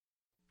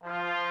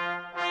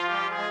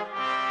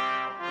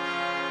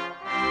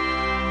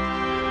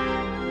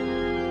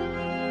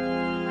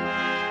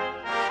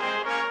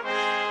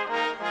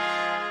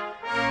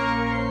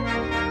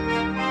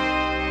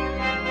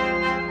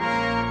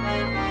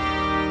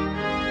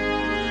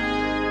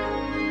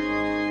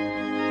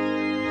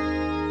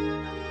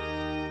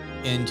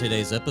In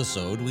today's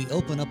episode, we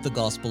open up the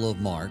Gospel of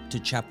Mark to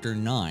chapter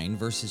 9,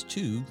 verses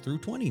 2 through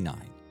 29.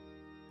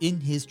 In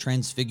his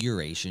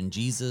transfiguration,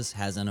 Jesus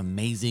has an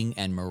amazing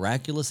and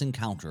miraculous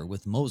encounter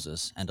with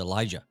Moses and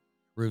Elijah,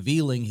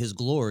 revealing his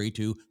glory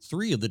to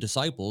three of the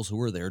disciples who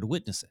were there to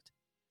witness it.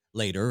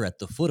 Later, at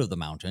the foot of the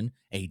mountain,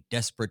 a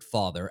desperate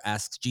father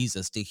asks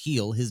Jesus to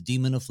heal his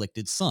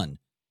demon-afflicted son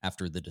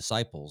after the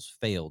disciples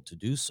failed to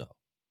do so.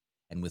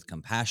 And with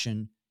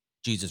compassion,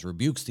 Jesus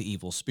rebukes the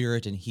evil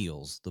spirit and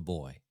heals the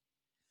boy.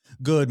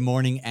 Good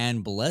morning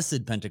and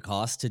blessed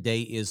Pentecost.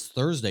 Today is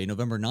Thursday,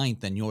 November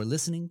 9th, and you're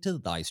listening to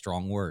Thy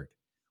Strong Word,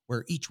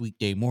 where each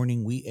weekday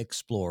morning we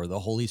explore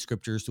the Holy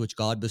Scriptures to which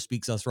God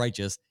bespeaks us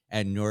righteous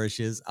and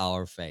nourishes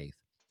our faith.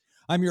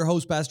 I'm your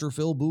host, Pastor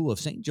Phil Boo of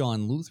St.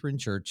 John Lutheran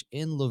Church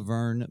in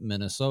Laverne,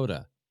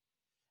 Minnesota.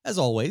 As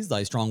always,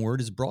 Thy Strong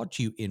Word is brought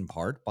to you in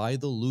part by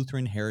the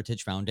Lutheran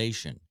Heritage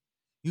Foundation.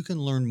 You can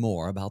learn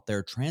more about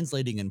their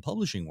translating and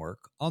publishing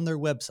work on their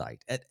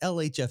website at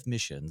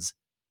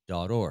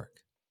lhfmissions.org.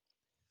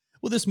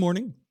 Well, this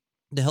morning,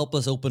 to help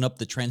us open up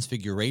the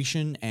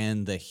transfiguration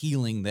and the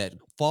healing that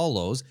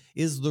follows,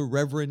 is the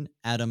Reverend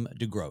Adam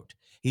DeGroat.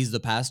 He's the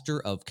pastor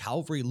of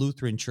Calvary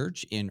Lutheran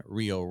Church in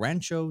Rio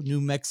Rancho,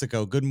 New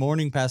Mexico. Good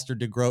morning, Pastor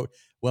DeGroat.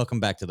 Welcome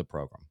back to the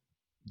program.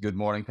 Good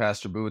morning,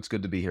 Pastor Boo. It's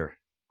good to be here.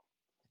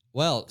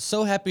 Well,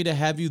 so happy to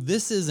have you.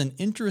 This is an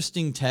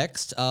interesting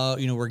text.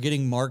 We're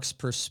getting Mark's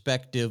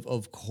perspective,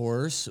 of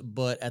course,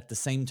 but at the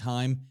same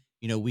time,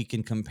 we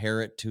can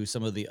compare it to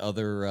some of the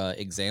other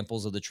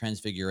examples of the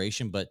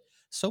Transfiguration. But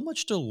so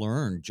much to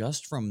learn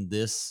just from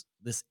this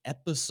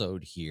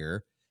episode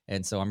here,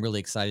 and so I'm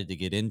really excited to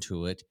get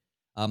into it.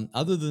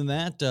 Other than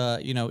that,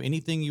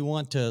 anything you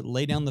want to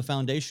lay down the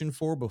foundation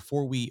for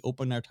before we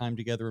open our time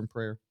together in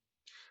prayer?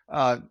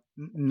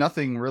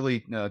 Nothing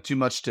really too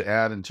much to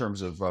add in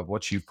terms of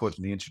what you put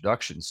in the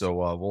introduction.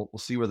 So we'll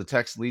see where the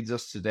text leads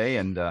us today,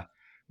 and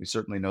we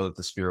certainly know that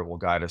the Spirit will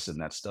guide us in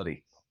that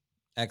study.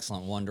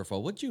 Excellent,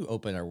 wonderful. Would you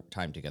open our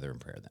time together in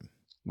prayer then?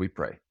 We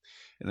pray.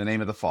 In the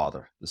name of the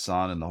Father, the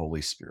Son, and the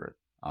Holy Spirit.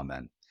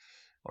 Amen.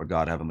 Lord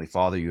God, Heavenly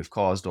Father, you have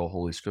caused all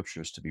Holy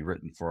Scriptures to be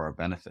written for our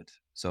benefit.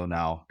 So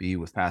now be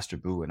with Pastor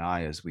Boo and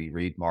I as we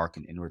read, mark,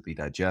 and inwardly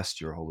digest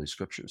your Holy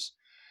Scriptures.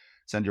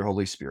 Send your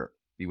Holy Spirit.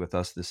 Be with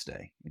us this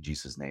day. In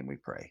Jesus' name we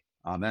pray.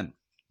 Amen.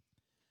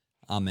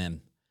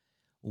 Amen.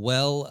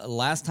 Well,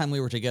 last time we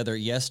were together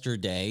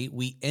yesterday,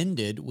 we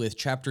ended with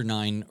chapter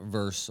 9,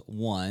 verse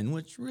 1,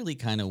 which really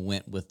kind of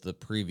went with the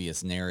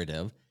previous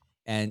narrative.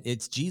 And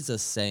it's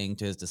Jesus saying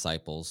to his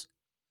disciples,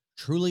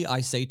 "Truly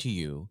I say to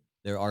you,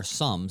 there are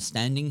some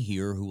standing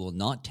here who will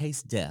not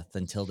taste death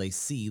until they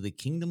see the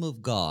kingdom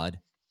of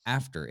God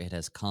after it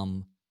has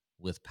come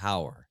with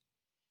power."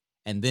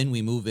 And then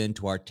we move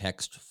into our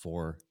text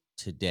for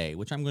today,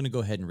 which I'm going to go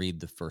ahead and read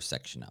the first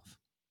section of.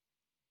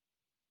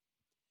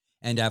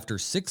 And after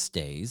 6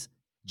 days,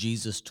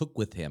 Jesus took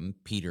with him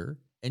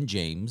Peter and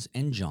James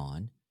and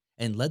John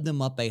and led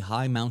them up a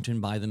high mountain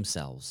by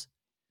themselves.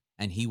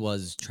 And he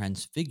was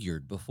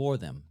transfigured before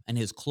them, and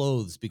his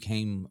clothes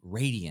became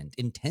radiant,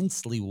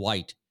 intensely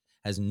white,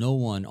 as no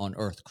one on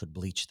earth could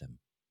bleach them.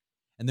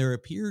 And there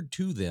appeared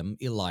to them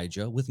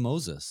Elijah with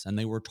Moses, and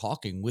they were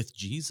talking with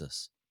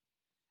Jesus.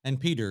 And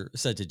Peter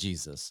said to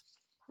Jesus,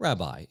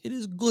 "Rabbi, it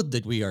is good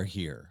that we are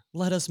here.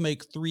 Let us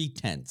make 3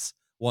 tents,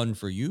 one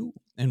for you,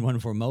 and one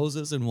for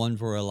Moses, and one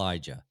for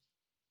Elijah."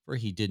 For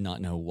he did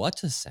not know what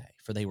to say,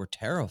 for they were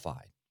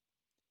terrified.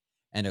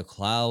 And a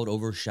cloud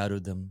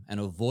overshadowed them, and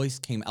a voice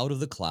came out of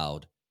the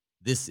cloud,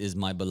 "This is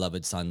my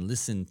beloved Son,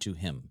 listen to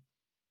him."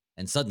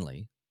 And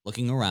suddenly,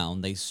 looking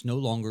around, they no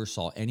longer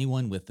saw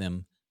anyone with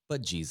them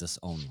but Jesus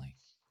only.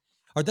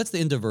 All right, that's the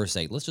end of verse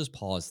 8. Let's just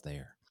pause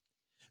there.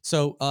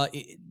 So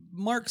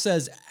Mark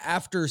says,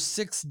 after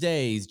 6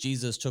 days,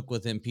 Jesus took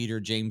with him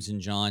Peter, James,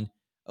 and John.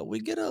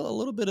 We get a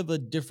little bit of a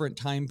different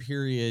time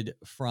period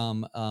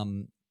from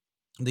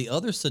the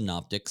other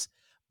synoptics,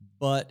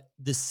 but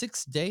the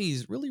 6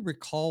 days really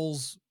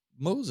recalls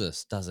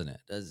Moses, doesn't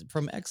it?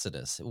 From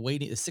Exodus, a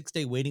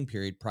 6-day waiting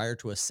period prior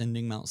to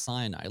ascending Mount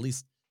Sinai. At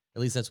least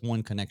that's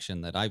one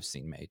connection that I've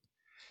seen made.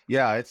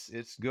 Yeah,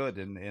 it's good,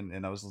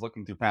 and I was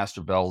looking through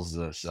Pastor Bell's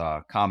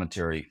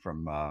commentary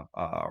from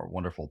our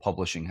wonderful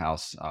publishing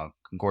house,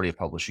 Concordia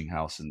Publishing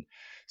House, and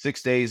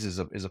 6 days is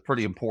a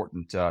pretty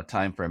important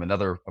time frame.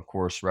 Another, of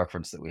course,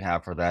 reference that we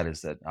have for that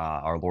is that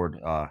our Lord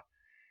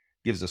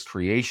gives us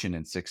creation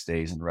in 6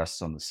 days and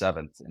rests on the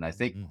seventh. And I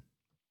think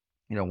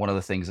one of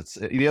the things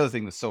the other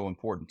thing that's so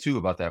important too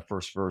about that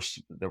first verse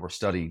that we're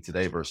studying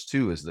today, verse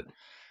 2, is that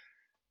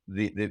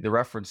the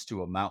reference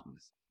to a mountain.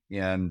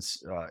 And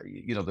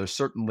there's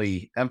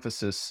certainly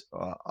emphasis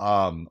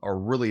or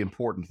really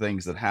important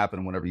things that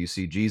happen whenever you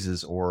see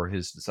Jesus or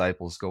his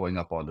disciples going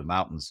up onto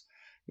mountains.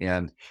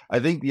 And I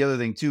think the other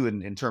thing too,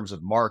 in terms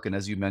of Mark, and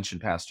as you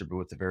mentioned, Pastor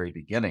Boo, at the very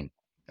beginning,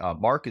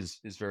 Mark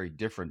is very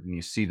different, and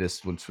you see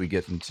this once we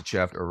get into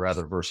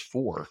verse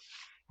 4,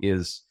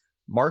 is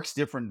Mark's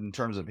different in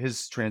terms of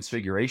his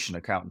transfiguration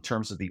account, in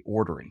terms of the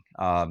ordering.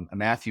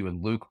 Matthew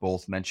and Luke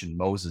both mention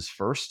Moses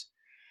first.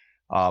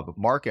 But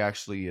Mark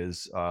actually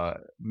is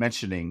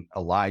mentioning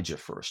Elijah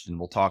first, and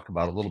we'll talk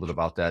about a little bit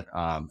about that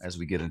as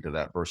we get into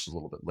that verse a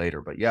little bit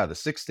later. But yeah, the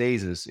 6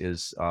 days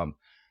is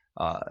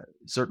uh,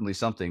 certainly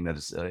something that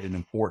is an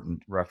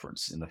important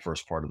reference in the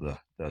first part of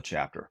the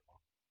chapter.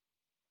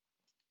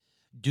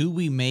 Do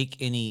we make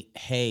any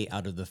hay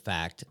out of the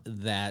fact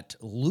that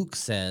Luke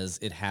says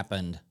it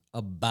happened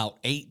about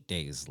 8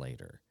 days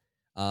later?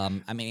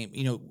 I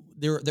mean,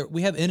 there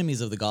we have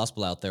enemies of the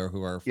gospel out there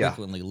who are Yeah.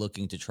 frequently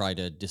looking to try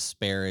to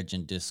disparage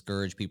and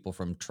discourage people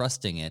from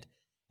trusting it.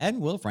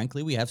 And well,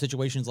 frankly, we have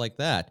situations like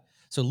that.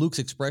 So Luke's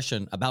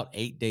expression about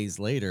 8 days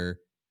later,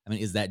 I mean,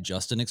 is that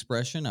just an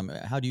expression? I mean,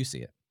 how do you see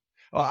it?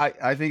 Well,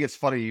 I think it's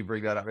funny you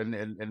bring that up,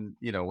 and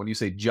when you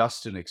say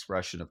just an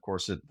expression, of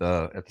course, at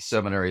the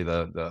seminary,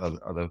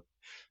 the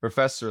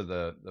professor,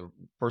 the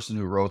person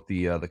who wrote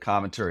the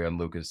commentary on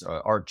Luke is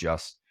Art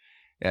Just,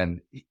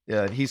 and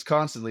he's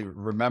constantly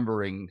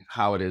remembering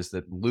how it is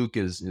that Luke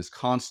is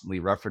constantly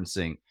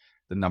referencing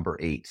the number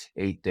 8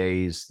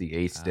 days, the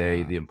eighth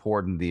day, Ah, the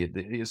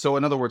important so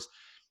in other words,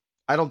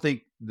 I don't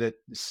think that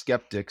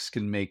skeptics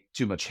can make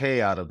too much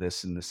hay out of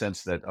this in the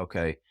sense that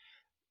okay,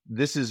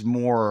 this is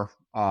more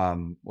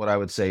what I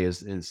would say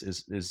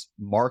is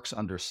Mark's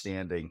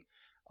understanding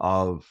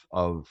of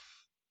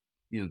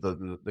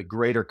the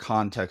greater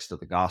context of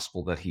the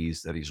gospel that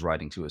he's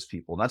writing to his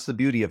people. And that's the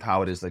beauty of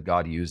how it is that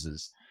God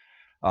uses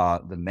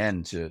the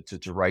men to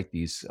write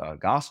these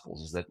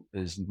gospels. Is that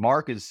is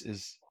Mark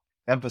is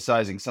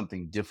emphasizing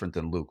something different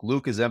than Luke.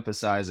 Luke is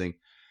emphasizing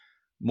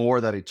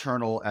more that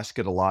eternal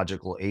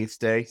eschatological eighth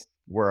day,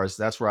 whereas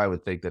that's where I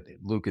would think that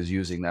Luke is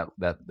using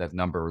that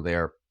number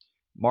there.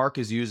 Mark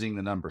is using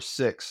the number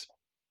six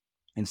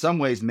in some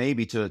ways,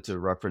 maybe to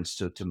reference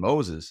to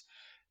Moses,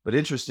 but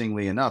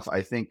interestingly enough,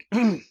 I think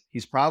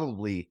he's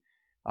probably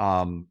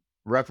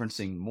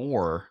referencing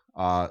more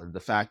the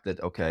fact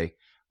that okay,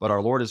 but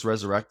our Lord is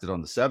resurrected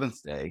on the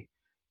seventh day,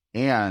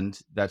 and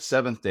that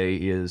seventh day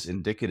is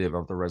indicative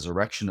of the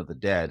resurrection of the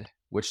dead,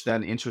 which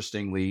then,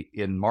 interestingly,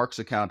 in Mark's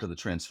account of the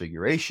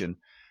Transfiguration,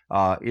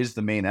 is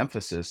the main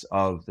emphasis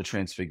of the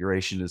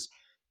Transfiguration. Is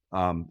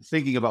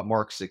thinking about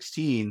Mark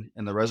 16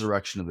 and the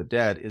resurrection of the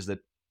dead, is that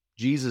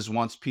Jesus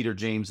wants Peter,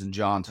 James, and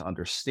John to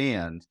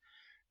understand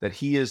that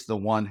he is the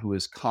one who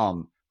has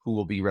come who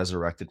will be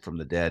resurrected from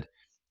the dead.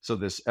 So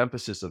this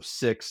emphasis of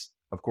six,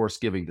 of course,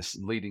 giving this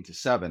leading to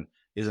seven,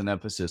 is an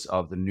emphasis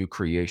of the new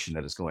creation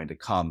that is going to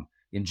come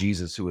in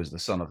Jesus, who is the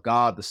Son of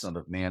God, the Son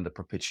of Man, the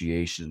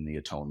propitiation, and the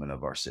atonement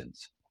of our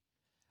sins.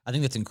 I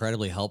think that's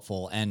incredibly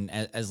helpful. And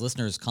as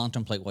listeners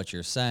contemplate what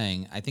you're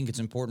saying, I think it's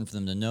important for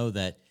them to know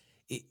that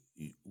it,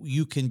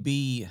 you can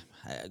be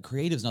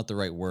creative is not the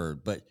right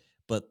word, but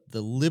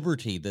the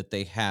liberty that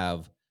they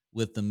have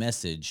with the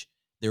message,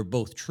 they're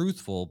both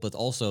truthful, but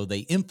also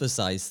they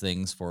emphasize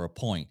things for a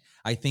point.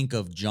 I think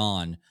of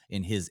John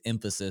in his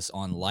emphasis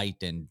on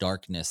light and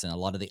darkness and a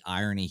lot of the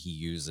irony he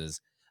uses.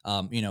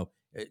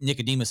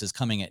 Nicodemus is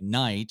coming at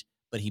night,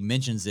 but he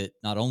mentions it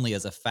not only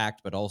as a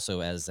fact, but also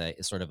as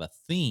a sort of a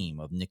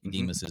theme of Mhm.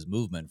 Nicodemus's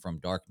movement from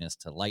darkness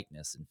to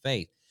lightness and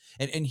faith.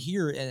 And I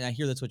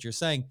hear that's what you're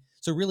saying.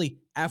 So really,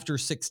 after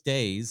 6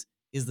 days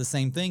is the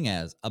same thing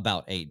as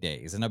about 8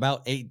 days, and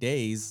about 8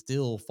 days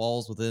still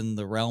falls within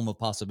the realm of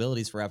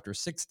possibilities for after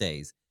 6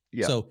 days.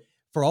 Yeah. So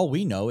for all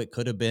we know, it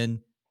could have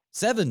been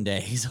 7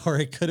 days or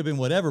it could have been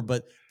whatever,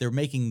 but they're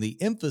making the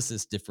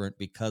emphasis different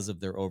because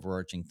of their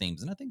overarching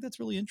themes, and I think that's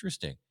really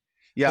interesting.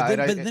 But Yeah.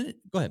 then, but then,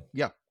 go ahead.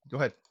 Yeah. Go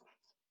ahead.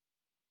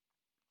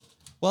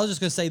 Well, I was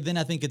just going to say, then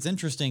I think it's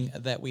interesting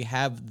that we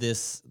have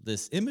this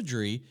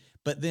imagery,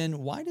 but then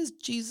why does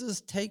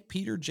Jesus take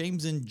Peter,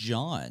 James, and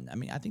John? I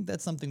mean, I think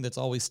that's something that's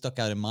always stuck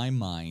out in my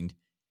mind.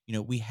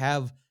 We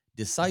have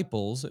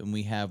disciples and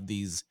we have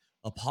these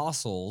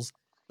apostles,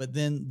 but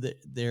then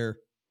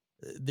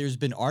there's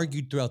been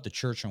argued throughout the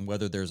church on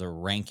whether there's a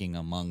ranking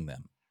among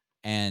them,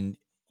 and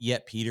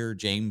yet Peter,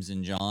 James,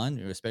 and John,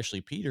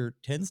 especially Peter,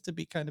 tends to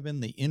be kind of in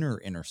the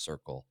inner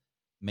circle.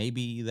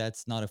 Maybe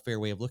that's not a fair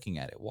way of looking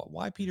at it.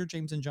 Why Peter,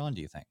 James, and John,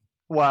 do you think?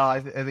 Well,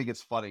 I think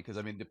it's funny because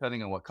I mean,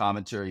 depending on what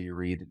commentary you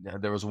read,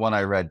 there was one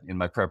I read in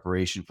my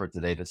preparation for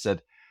today that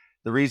said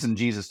the reason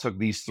Jesus took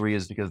these three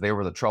is because they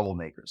were the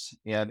troublemakers,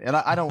 and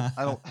I don't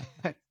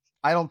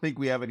I don't think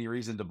we have any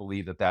reason to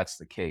believe that that's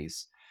the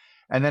case.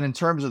 And then in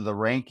terms of the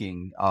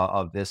ranking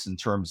of this, in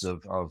terms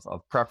of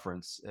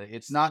preference,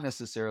 it's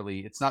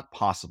not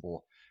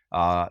possible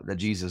that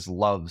Jesus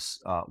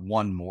loves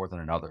one more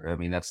than another. I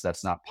mean,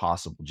 that's not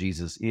possible.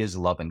 Jesus is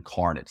love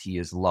incarnate. He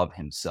is love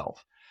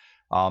himself.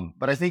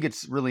 But I think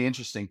it's really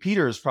interesting.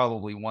 Peter is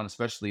probably one,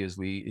 especially as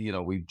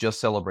we just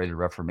celebrated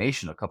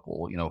Reformation a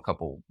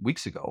couple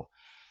weeks ago.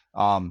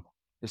 Um,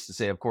 just to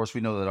say, of course,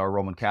 we know that our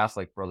Roman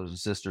Catholic brothers and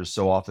sisters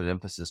so often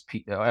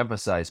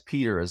emphasize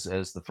Peter as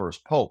the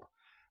first pope.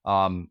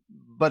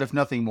 But if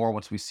nothing more,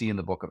 what we see in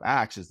the book of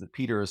Acts is that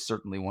Peter is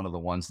certainly one of the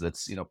ones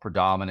that's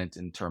predominant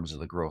in terms of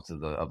the growth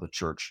of the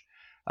church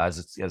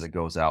as it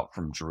goes out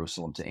from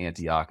Jerusalem to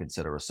Antioch, et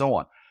cetera, so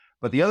on.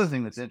 But the other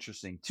thing that's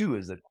interesting too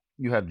is that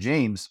you have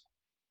James,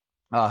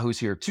 who's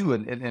here too.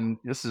 And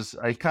this is,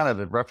 I kind of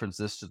have referenced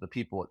this to the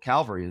people at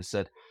Calvary, and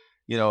said,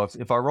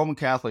 if our Roman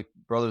Catholic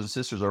brothers and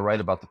sisters are right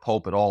about the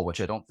Pope at all,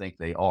 which I don't think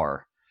they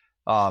are,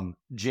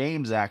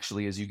 James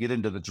actually, as you get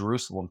into the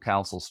Jerusalem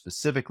Council,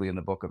 specifically in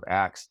the book of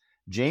Acts,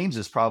 James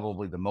is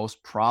probably the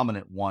most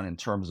prominent one in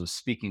terms of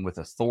speaking with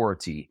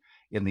authority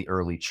in the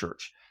early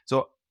church.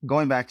 So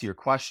going back to your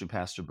question,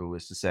 Pastor Boo,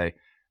 is to say,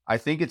 I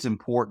think it's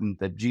important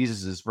that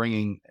Jesus is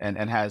bringing and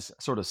has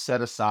sort of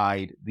set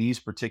aside these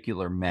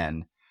particular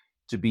men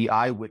to be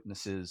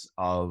eyewitnesses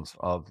of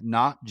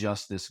not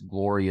just this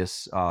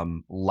glorious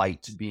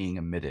light being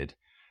emitted,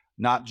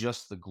 not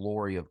just the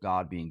glory of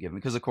God being given.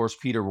 Because of course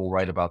Peter will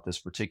write about this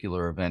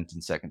particular event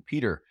in Second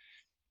Peter,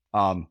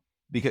 um,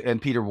 because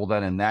and Peter will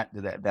then in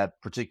that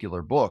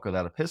particular book or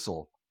that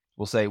epistle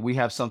will say we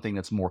have something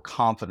that's more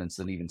confidence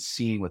than even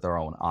seeing with our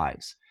own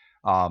eyes.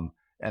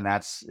 And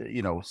that's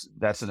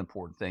an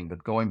important thing.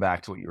 But going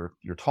back to what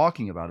you're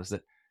talking about is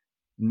that,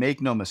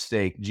 make no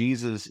mistake,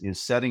 Jesus is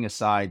setting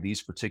aside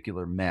these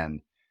particular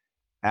men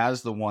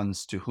as the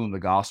ones to whom the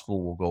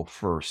gospel will go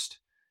first.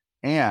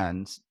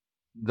 And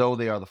though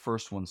they are the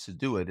first ones to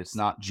do it, it's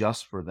not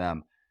just for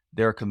them.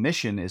 Their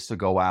commission is to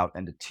go out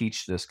and to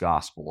teach this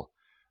gospel,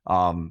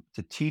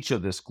 to teach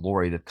of this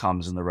glory that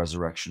comes in the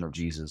resurrection of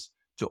Jesus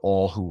to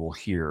all who will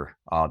hear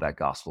that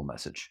gospel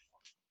message.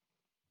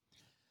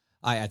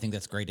 I think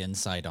that's great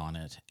insight on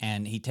it.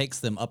 And he takes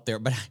them up there,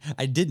 but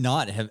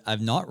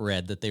I've not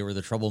read that they were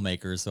the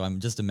troublemakers. So I'm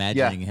just Yeah,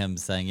 imagining him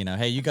saying,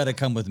 hey, you got to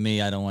come with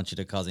me. I don't want you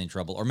to cause any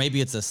trouble. Or maybe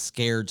it's a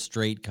scared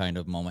straight kind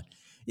of moment.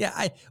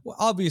 Yeah, well,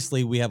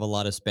 obviously we have a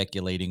lot of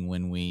speculating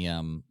when we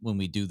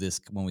do this,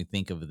 when we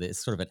think of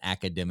this sort of an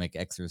academic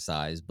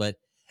exercise. But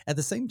at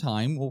the same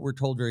time, what we're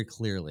told very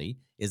clearly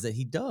is that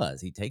he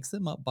takes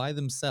them up by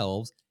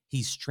themselves.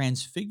 He's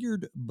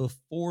transfigured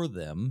before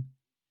them,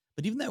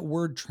 but even that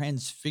word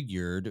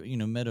transfigured,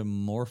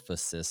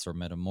 metamorphosis or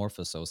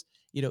metamorphosos,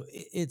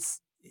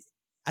 it's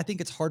I think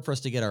it's hard for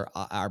us to get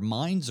our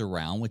minds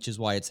around, which is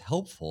why it's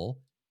helpful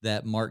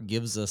that Mark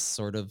gives us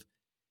sort of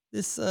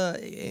this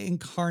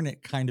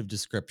incarnate kind of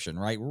description,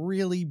 right?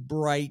 Really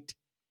bright,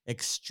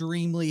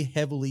 extremely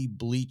heavily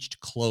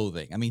bleached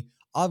clothing. I mean,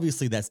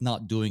 obviously that's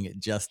not doing it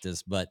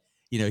justice, but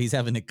he's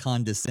having to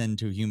condescend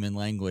to human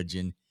language,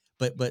 and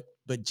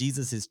but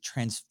Jesus is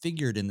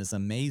transfigured in this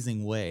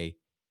amazing way.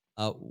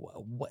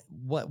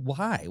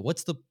 Why?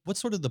 What's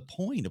sort of the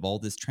point of all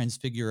this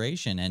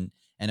transfiguration and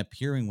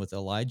appearing with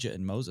Elijah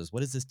and Moses?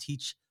 What does this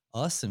teach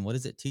us, and what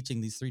is it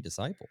teaching these three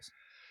disciples?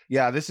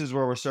 yeah, this is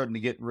where we're starting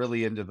to get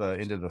really into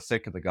the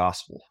thick of the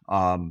gospel,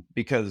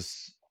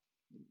 because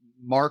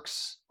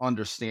Mark's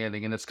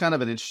understanding, and it's kind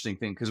of an interesting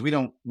thing because we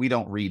don't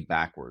read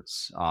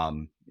backwards.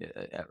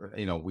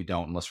 We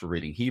don't unless we're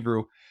reading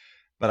Hebrew.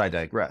 But I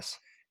digress.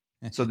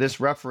 So this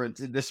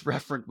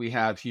referent we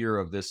have here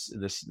of this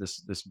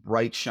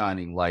bright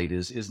shining light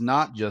is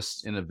not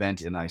just an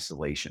event in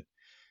isolation.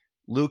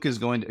 Mark is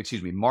going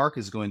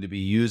to be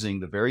using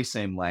the very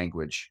same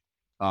language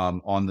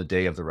on the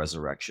day of the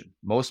resurrection,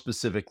 most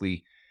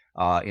specifically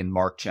in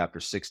Mark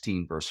chapter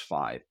 16, verse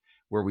 5,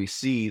 where we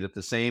see that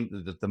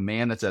the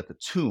man that's at the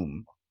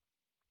tomb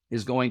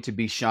is going to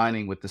be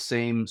shining with the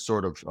same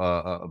sort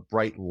of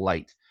bright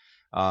light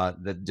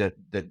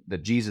that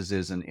Jesus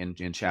is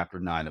in chapter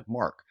 9 of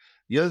Mark.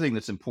 The other thing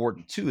that's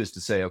important too is to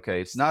say,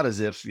 okay, it's not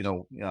as if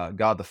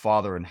God the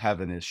Father in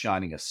heaven is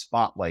shining a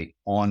spotlight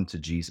onto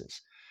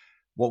Jesus.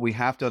 What we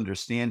have to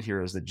understand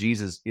here is that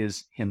Jesus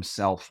is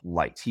himself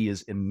light. He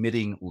is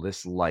emitting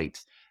this light.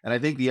 And I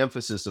think the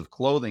emphasis of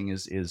clothing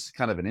is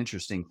kind of an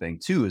interesting thing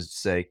too, is to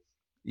say,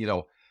 you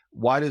know,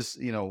 why does,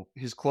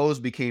 his clothes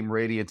became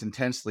radiant,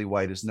 intensely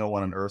white as no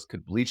one on earth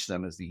could bleach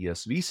them, as the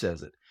ESV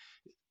says it,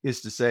 is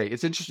to say,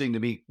 it's interesting to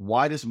me,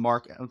 why does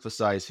Mark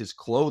emphasize his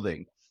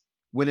clothing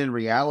when in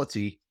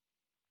reality,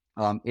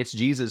 it's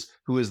Jesus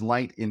who is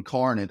light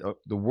incarnate,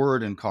 the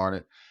word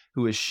incarnate,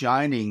 who is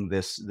shining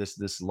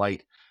this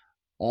light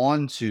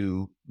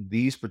onto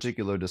these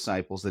particular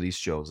disciples that he's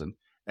chosen.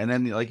 And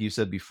then, like you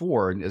said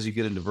before, and as you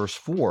get into verse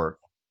 4,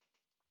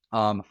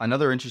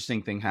 another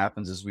interesting thing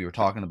happens, as we were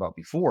talking about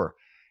before,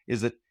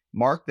 is that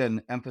Mark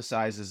then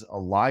emphasizes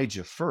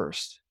Elijah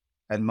first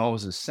and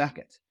Moses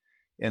second.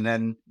 And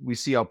then we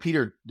see how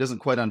Peter doesn't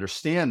quite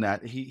understand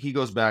that. He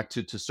goes back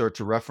to start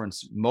to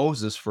reference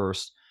Moses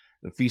first,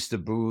 the Feast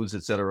of Booths,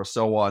 et cetera,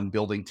 so on,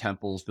 building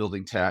temples,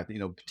 building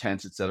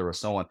tents, et cetera,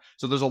 so on.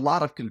 So there's a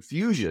lot of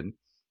confusion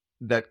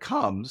that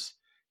comes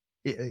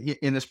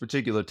in this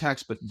particular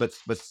text, but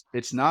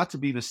it's not to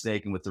be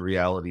mistaken with the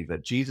reality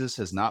that Jesus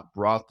has not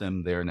brought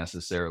them there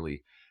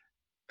necessarily,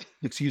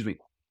 excuse me,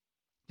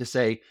 to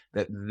say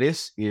that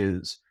this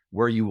is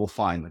where you will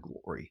find the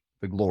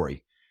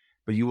glory,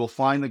 but you will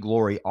find the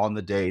glory on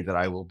the day that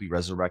I will be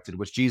resurrected,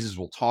 which Jesus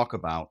will talk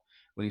about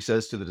when he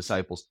says to the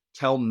disciples,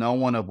 tell no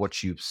one of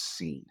what you've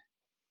seen.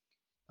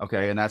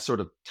 Okay, and that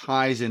sort of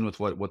ties in with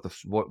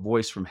what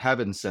voice from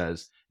heaven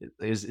says,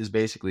 is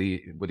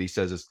basically what he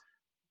says is,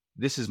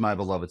 this is my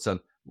beloved son,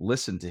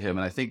 listen to him.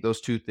 And I think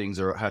those two things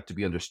have to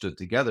be understood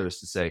together, is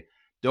to say,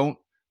 don't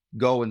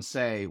go and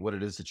say what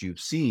it is that you've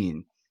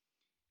seen.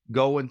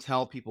 Go and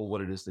tell people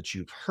what it is that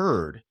you've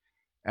heard.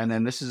 And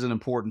then this is an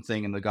important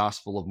thing in the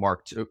Gospel of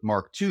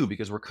Mark 2,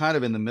 because we're kind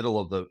of in the middle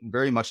of the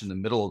very much in the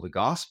middle of the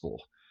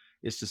gospel,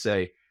 is to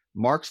say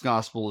Mark's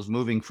gospel is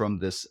moving from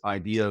this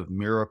idea of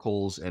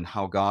miracles and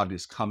how God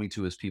is coming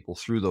to his people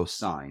through those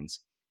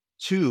signs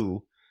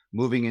to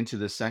moving into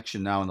this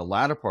section now in the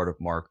latter part of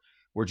Mark,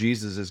 where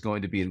Jesus is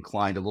going to be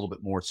inclined a little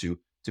bit more to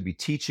be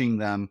teaching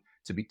them,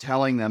 to be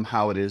telling them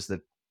how it is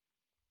that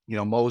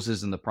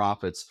Moses and the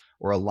prophets,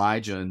 or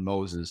Elijah and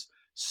Moses,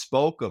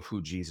 spoke of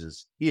who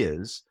Jesus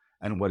is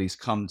and what he's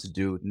come to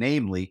do.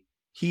 Namely,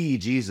 he,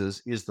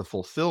 Jesus, is the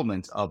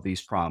fulfillment of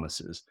these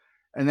promises.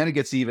 And then it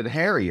gets even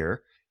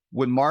hairier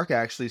when Mark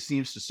actually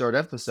seems to start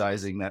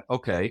emphasizing that,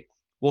 okay,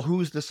 well,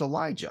 who's this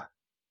Elijah?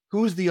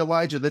 Who's the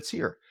Elijah that's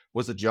here?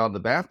 Was it John the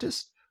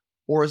Baptist,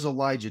 or is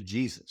Elijah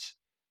Jesus?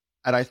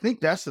 And I think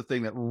that's the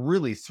thing that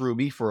really threw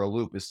me for a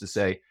loop, is to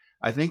say,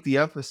 I think the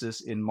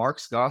emphasis in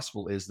Mark's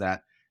gospel is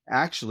that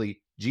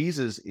actually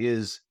Jesus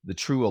is the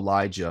true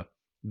Elijah,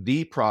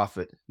 the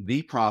prophet,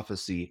 the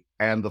prophecy,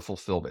 and the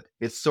fulfillment.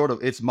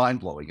 It's mind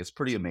blowing. It's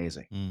pretty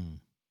amazing. Mm.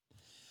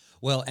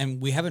 Well, and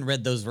we haven't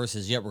read those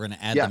verses yet. We're going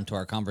to add Yeah. them to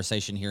our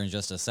conversation here in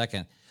just a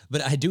second.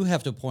 But I do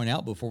have to point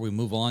out before we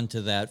move on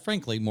to that,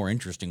 frankly, more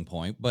interesting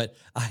point. But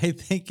I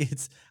think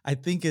it's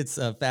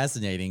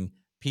fascinating,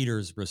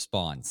 Peter's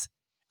response,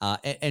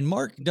 and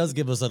Mark does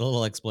give us a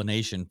little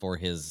explanation for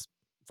his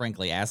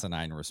frankly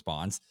asinine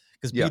response,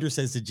 because Yeah. Peter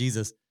says to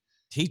Jesus,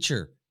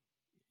 "Teacher,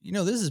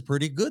 this is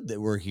pretty good that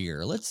we're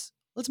here. Let's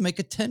make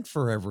a tent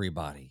for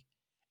everybody."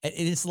 And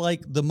it's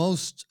like the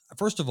most,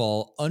 first of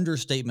all,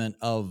 understatement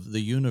of the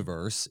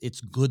universe.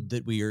 It's good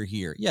that we are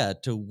here. Yeah,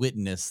 to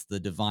witness the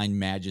divine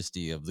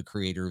majesty of the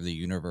creator of the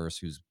universe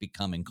who's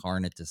become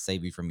incarnate to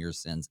save you from your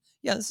sins.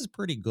 Yeah, this is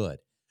pretty good.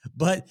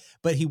 But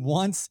he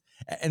wants,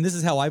 and this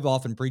is how I've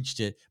often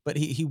preached it, but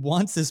he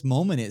wants this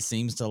moment, it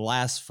seems, to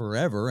last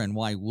forever. And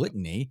why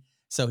wouldn't he?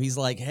 So he's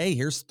like, hey,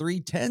 here's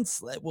 3 tents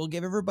that will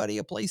give everybody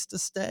a place to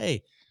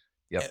stay.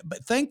 Yep.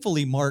 But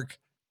thankfully, Mark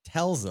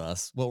tells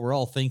us what we're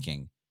all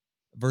thinking.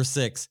 Verse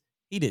 6,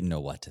 he didn't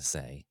know what to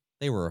say.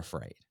 They were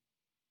afraid.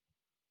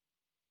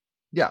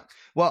 Yeah.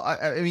 Well,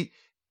 I mean,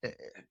 eh,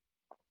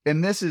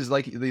 and this is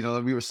like, we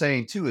were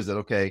saying too, is that,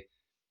 okay,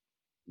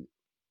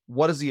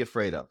 what is he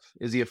afraid of?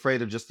 Is he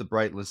afraid of just the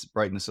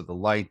brightness of the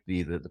light,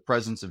 the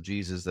presence of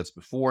Jesus that's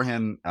before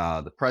him,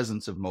 the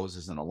presence of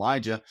Moses and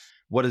Elijah?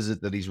 What is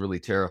it that he's really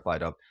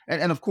terrified of?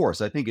 And of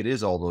course, I think it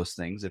is all those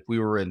things. If we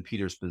were in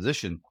Peter's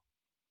position,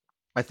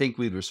 I think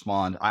we'd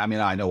respond. I mean,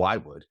 I know I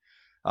would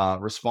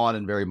respond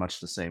in very much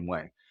the same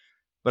way.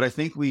 But I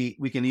think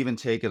we can even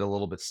take it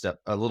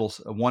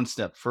one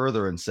step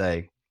further and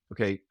say,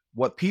 okay,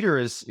 what Peter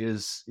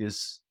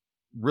is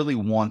really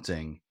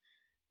wanting,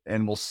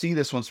 and we'll see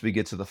this once we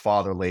get to the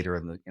Father later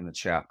in the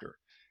chapter,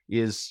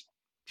 is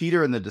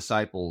Peter and the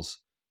disciples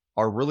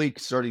are really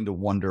starting to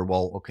wonder,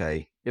 well,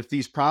 okay, if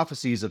these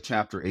prophecies of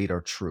chapter 8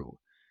 are true,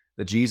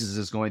 that Jesus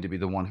is going to be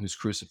the one who's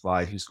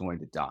crucified, who's going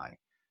to die,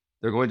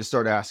 they're going to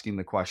start asking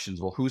the questions,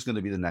 well, who's going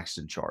to be the next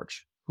in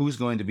charge? Who's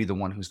going to be the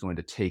one who's going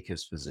to take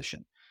his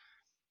position?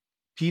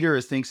 Peter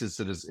thinks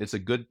it's a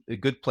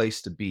good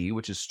place to be,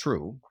 which is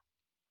true.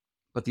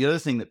 But the other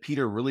thing that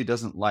Peter really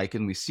doesn't like,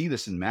 and we see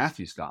this in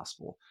Matthew's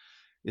gospel,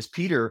 is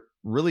Peter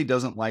really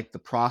doesn't like the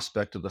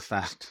prospect of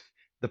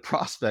the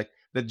prospect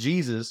that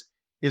Jesus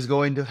is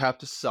going to have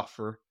to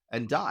suffer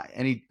and die.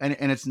 And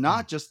it's Mm.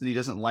 not just that he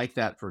doesn't like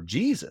that for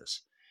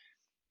Jesus,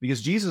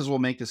 because Jesus will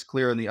make this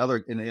clear in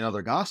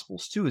other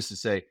gospels too, is to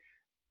say,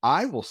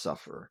 I will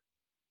suffer,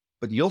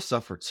 but you'll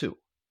suffer too.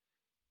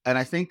 And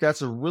I think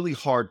that's a really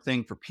hard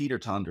thing for Peter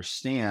to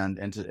understand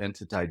and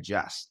to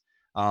digest.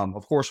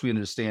 Of course, we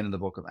understand in the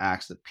book of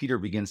Acts that Peter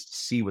begins to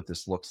see what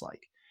this looks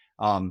like.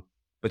 Um,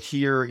 but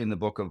here in the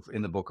book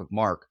of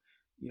Mark,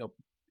 you know,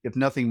 if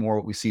nothing more,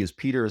 what we see is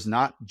Peter is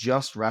not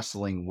just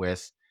wrestling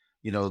with,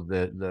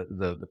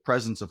 the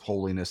presence of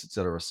holiness, et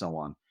cetera, so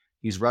on.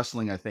 He's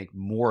wrestling, I think,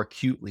 more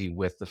acutely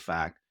with the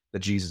fact that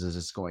Jesus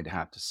is going to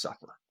have to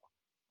suffer.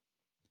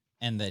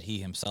 And that he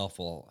himself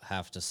will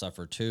have to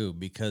suffer too,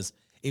 because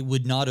it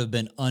would not have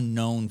been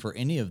unknown for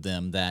any of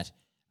them that,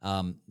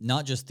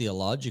 not just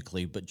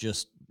theologically, but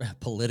just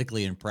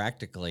politically and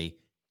practically,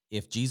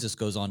 if Jesus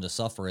goes on to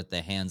suffer at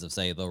the hands of,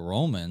 say, the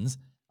Romans,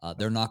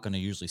 they're not going to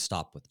usually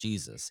stop with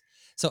Jesus.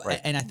 So, Right.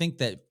 and I think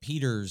that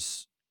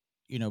Peter's,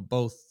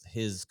 both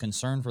his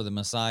concern for the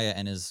Messiah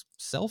and his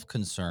self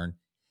concern,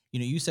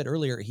 you said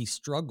earlier, he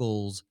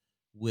struggles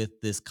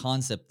with this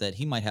concept that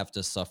he might have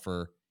to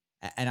suffer.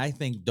 And I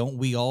think, don't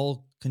we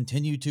all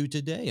continue to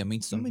today? I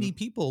mean, so many Hmm.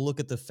 people look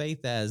at the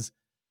faith as,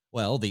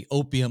 well, the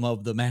opium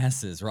of the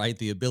masses, right?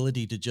 The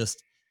ability to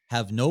just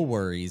have no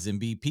worries and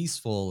be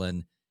peaceful.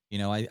 And,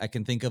 I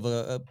can think of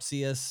a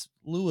C.S.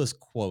 Lewis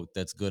quote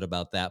that's good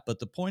about that. But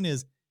the point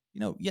is,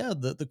 yeah,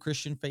 the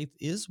Christian faith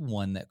is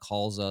one that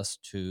calls us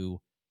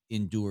to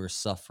endure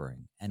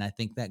suffering. And I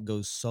think that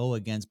goes so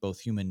against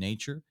both human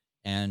nature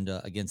and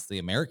against the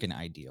American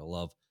ideal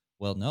of,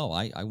 well, no,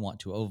 I want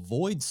to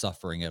avoid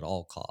suffering at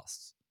all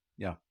costs.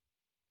 Yeah.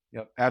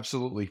 Yep,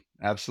 absolutely,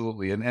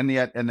 absolutely,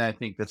 and I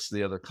think that's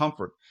the other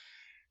comfort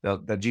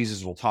that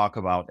Jesus will talk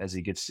about as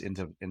he gets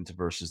into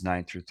verses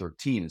 9 through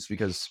 13 is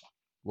because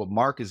what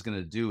Mark is going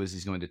to do is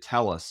he's going to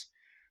tell us,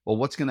 well,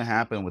 what's going to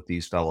happen with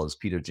these fellows,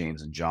 Peter,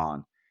 James, and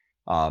John,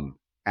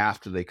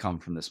 after they come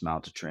from this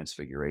Mount of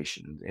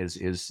Transfiguration.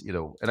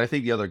 And I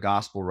think the other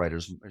gospel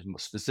writers,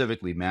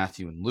 specifically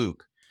Matthew and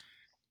Luke,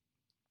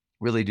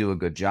 really do a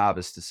good job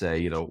is to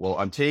say, well,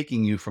 I'm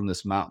taking you from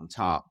this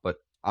mountaintop, but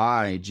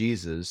I,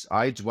 Jesus,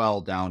 I dwell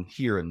down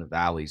here in the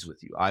valleys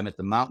with you. I'm at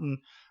the mountain,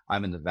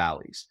 I'm in the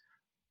valleys.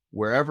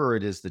 Wherever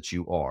it is that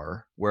you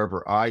are,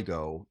 wherever I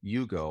go,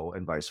 you go,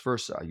 and vice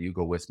versa. You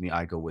go with me,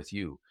 I go with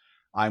you.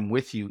 I'm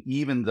with you,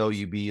 even though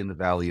you be in the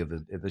valley of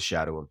the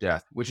shadow of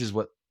death, which is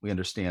what we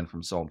understand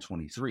from Psalm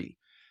 23.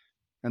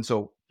 And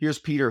so here's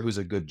Peter, who's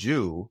a good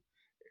Jew,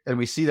 and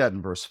we see that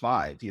in verse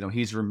 5.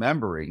 He's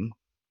remembering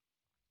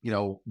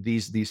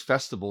these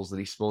festivals that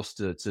he's supposed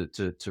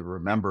to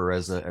remember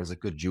as a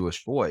good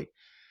Jewish boy,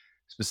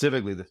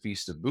 specifically the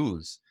Feast of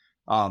Booths.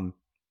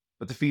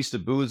 But the Feast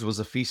of Booths was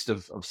a feast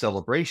of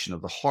celebration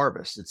of the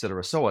harvest, et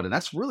cetera, so on. And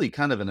that's really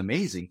kind of an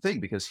amazing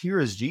thing because here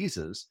is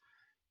Jesus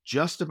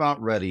just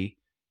about ready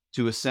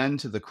to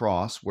ascend to the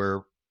cross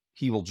where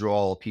he will draw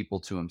all people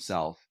to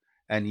himself.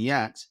 And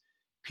yet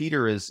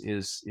Peter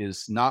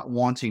is not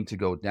wanting to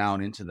go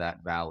down into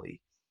that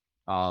valley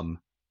um,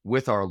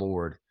 with our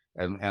Lord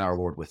and our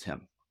Lord with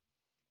him.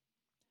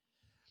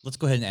 Let's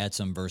go ahead and add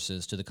some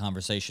verses to the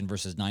conversation,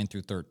 verses 9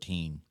 through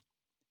 13.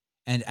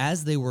 And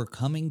as they were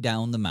coming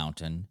down the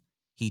mountain,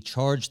 he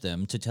charged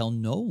them to tell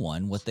no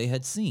one what they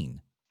had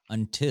seen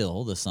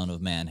until the Son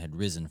of Man had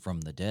risen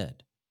from the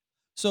dead.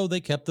 So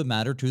they kept the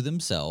matter to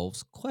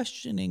themselves,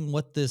 questioning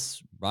what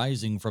this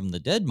rising from the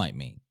dead might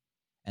mean.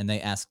 And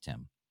they asked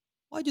him,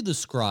 why do the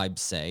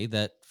scribes say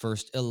that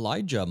first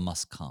Elijah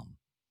must come?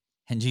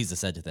 And Jesus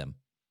said to them,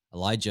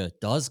 Elijah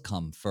does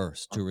come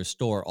first to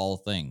restore all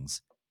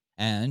things.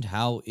 And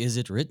how is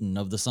it written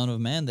of the Son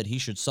of Man that he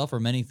should suffer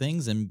many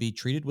things and be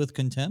treated with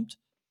contempt?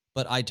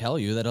 But I tell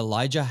you that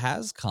Elijah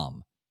has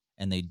come,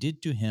 and they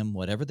did to him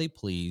whatever they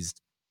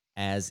pleased,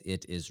 as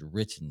it is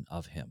written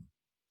of him.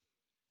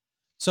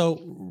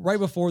 So, right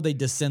before they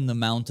descend the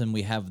mountain,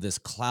 we have this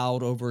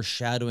cloud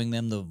overshadowing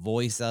them, the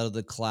voice out of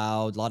the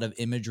cloud, a lot of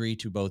imagery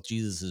to both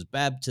Jesus'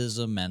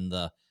 baptism and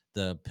the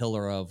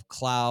pillar of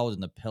cloud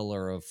and the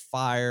pillar of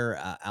fire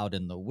out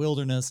in the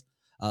wilderness.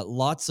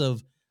 Lots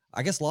of,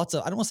 I guess, lots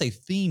of, I don't want to say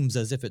themes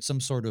as if it's some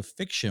sort of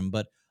fiction,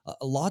 but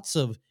lots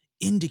of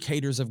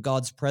indicators of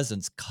God's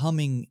presence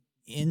coming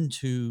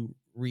into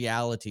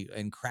reality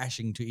and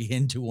crashing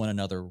into one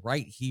another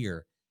right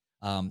here.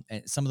 And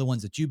some of the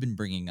ones that you've been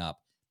bringing up,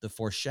 the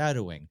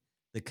foreshadowing,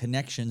 the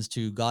connections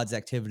to God's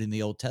activity in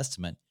the Old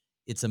Testament.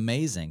 It's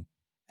amazing.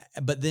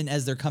 But then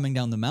as they're coming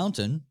down the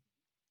mountain,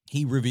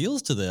 he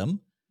reveals to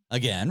them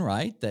again,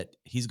 right, that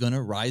he's going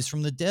to rise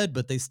from the dead,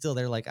 but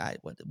they're like,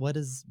 what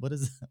does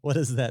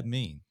that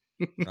mean?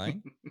 Right?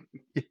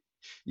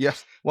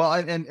 Yes. Well,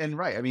 and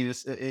right. I mean,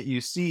 you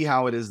see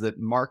how it is that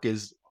Mark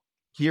is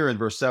here in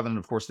verse 7. And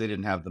of course, they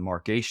didn't have the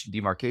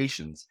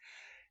demarcations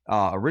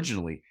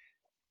originally.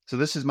 So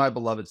this is my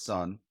beloved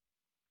son.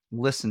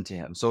 Listen to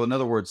him. So in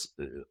other words,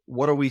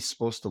 what are we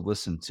supposed to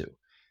listen to?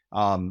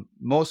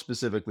 Most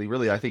specifically,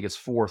 really, I think it's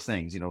four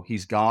things.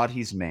 He's God,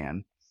 he's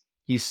man,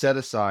 he's set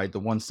aside, the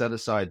one set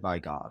aside by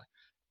God,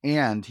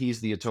 and he's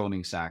the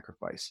atoning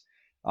sacrifice.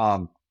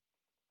 Um,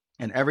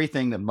 and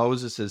everything that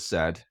Moses has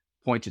said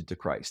pointed to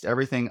Christ.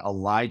 Everything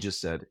Elijah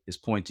said is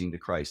pointing to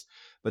Christ.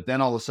 But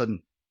then all of a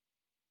sudden,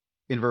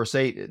 in verse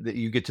 8, that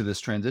you get to this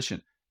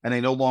transition, and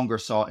they no longer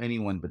saw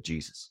anyone but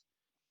Jesus.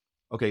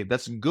 Okay,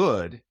 that's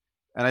good.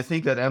 And I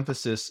think that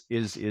emphasis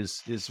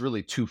is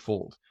really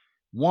twofold.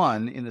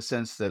 One, in the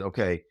sense that,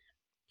 okay,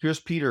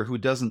 here's Peter who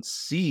doesn't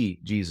see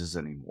Jesus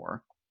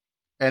anymore.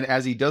 And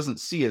as he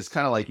doesn't see, it's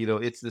kind of like,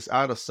 it's this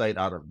out of sight,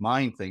 out of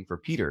mind thing for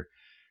Peter.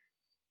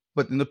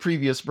 But in the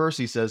previous verse,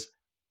 he says,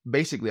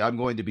 basically, I'm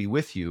going to be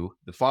with you.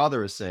 The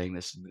Father is saying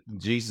this,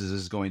 Jesus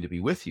is going to be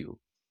with you.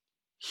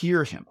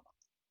 Hear him.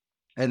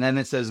 And then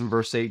it says in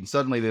verse 8, and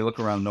suddenly they look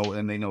around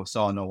and they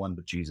saw no one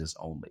but Jesus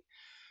only.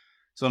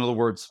 So in other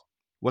words,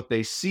 what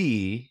they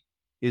see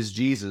is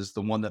Jesus,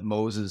 the one that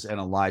Moses and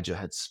Elijah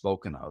had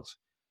spoken of.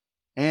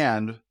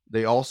 And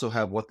they also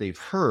have what they've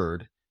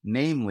heard,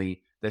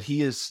 namely that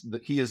he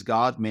is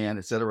God, man,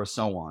 etc.,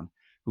 so on,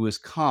 who has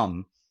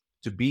come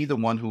to be the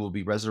one who will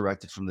be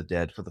resurrected from the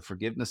dead for the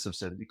forgiveness of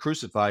sin, be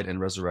crucified and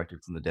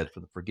resurrected from the dead for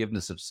the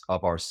forgiveness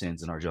of our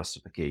sins and our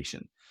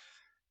justification.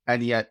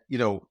 And yet,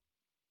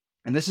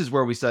 and this is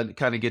where we said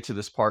kind of get to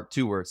this part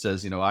too, where it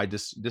says, I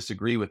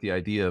disagree with the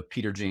idea of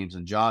Peter, James,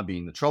 and John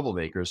being the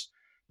troublemakers,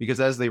 because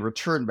as they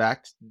return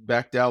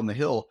back down the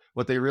hill,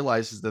 what they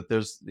realize is that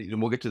there's, and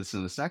we'll get to this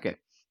in a second,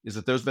 is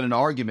that there's been an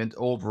argument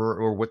over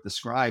or with the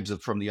scribes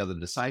from the other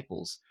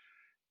disciples,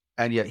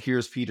 and yet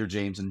here's Peter,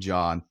 James, and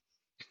John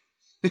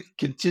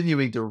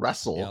continuing to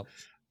wrestle Yep.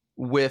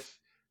 with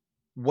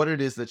what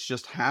it is that's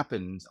just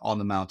happened on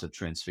the Mount of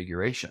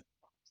Transfiguration.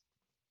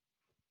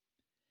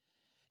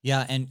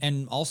 Yeah,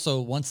 and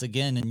also once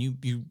again, and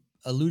you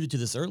alluded to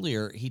this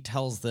earlier, he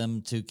tells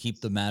them to keep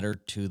the matter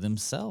to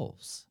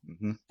themselves.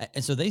 Hmm.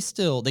 And so they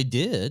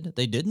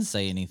didn't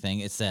say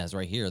anything. It says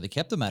right here, they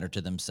kept the matter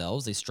to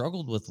themselves. They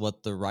struggled with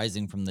what the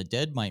rising from the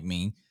dead might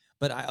mean.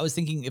 But I was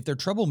thinking, if they're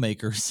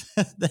troublemakers,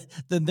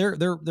 then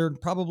they're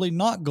probably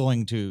not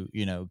going to,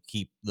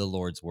 keep the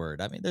Lord's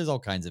word. I mean, there's all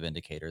kinds of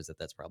indicators that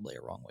that's probably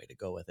a wrong way to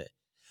go with it.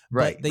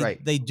 Right, But they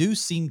right. they do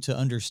seem to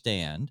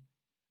understand,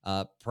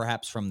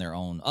 perhaps from their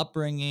own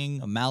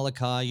upbringing.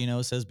 Malachi,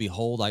 says,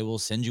 "Behold, I will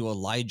send you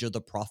Elijah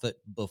the prophet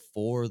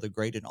before the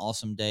great and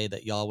awesome day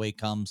that Yahweh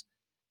comes."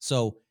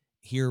 So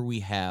here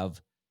we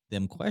have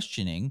them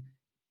questioning,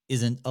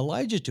 isn't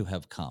Elijah to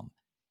have come?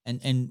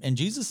 And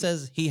Jesus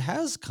says he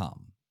has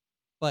come,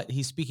 but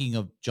he's speaking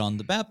of John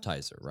the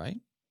Baptizer, right?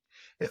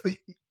 Uh,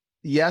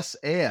 Yes,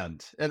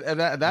 and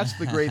that's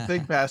the great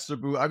thing, Pastor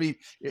Boo. I mean,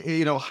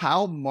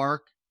 how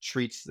Mark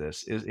treats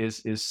this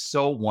is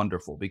so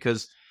wonderful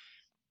because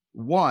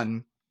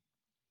one,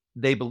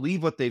 they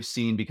believe what they've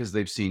seen because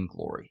they've seen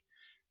glory.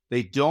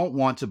 They don't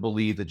want to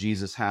believe that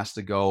Jesus has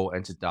to go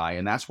and to die,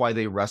 and that's why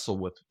they wrestle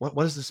with what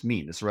does this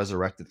mean? This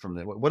resurrected from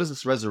the what does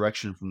this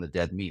resurrection from the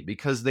dead mean?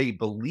 Because they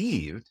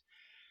believed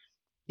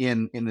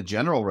in the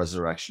general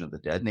resurrection of the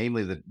dead,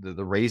 namely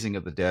the raising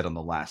of the dead on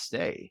the last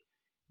day,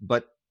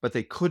 but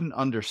they couldn't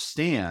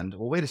understand.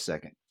 Well, wait a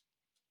second.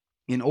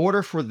 In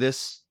order for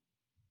this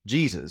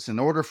in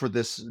order for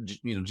this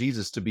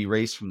Jesus to be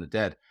raised from the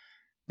dead,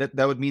 that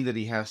would mean that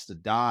he has to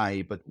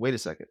die. But wait a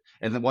second,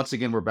 and then once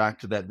again we're back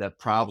to that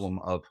problem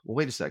of, well,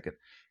 wait a second,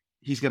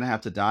 he's going to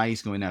have to die,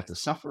 he's going to have to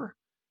suffer,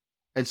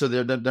 and so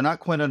they're not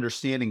quite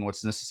understanding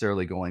what's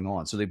necessarily going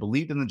on. So they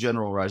believed in the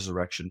general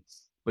resurrection,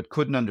 but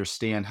couldn't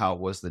understand how it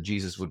was that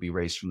Jesus would be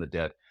raised from the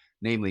dead,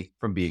 namely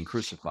from being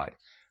crucified.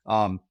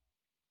 Um,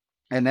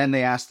 and then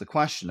they asked the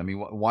question. I mean,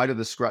 why do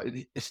the scribe?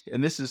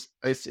 And this is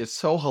it's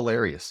so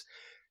hilarious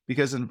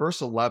because in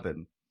verse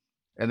 11,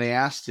 and they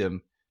asked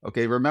him,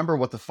 okay, remember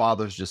what the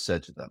fathers just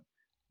said to them.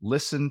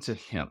 Listen to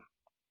him.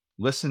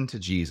 Listen to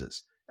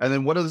Jesus. And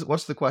then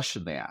what's the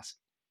question they ask?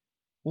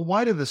 Well,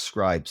 why do the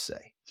scribes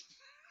say?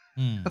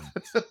 Hmm.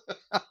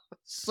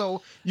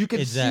 So you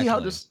can see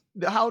Exactly.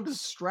 how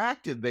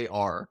distracted they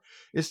are.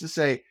 Is to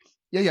say,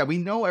 yeah, we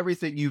know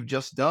everything you've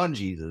just done,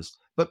 Jesus,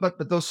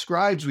 but those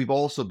scribes we've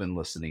also been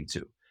listening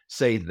to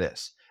say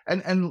this.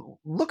 And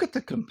look at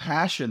the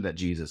compassion that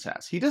Jesus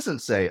has. He doesn't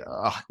say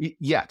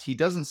yet. He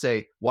doesn't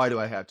say, "Why do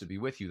I have to be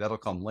with you?" That'll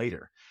come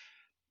later.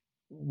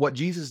 What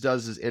Jesus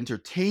does is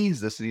entertains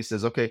this, and he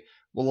says, "Okay,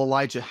 well,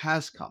 Elijah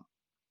has come."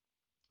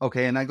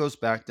 Okay, and that goes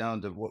back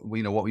down to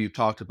what you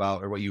talked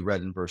about or what you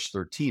read in verse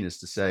 13 is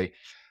to say,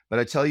 but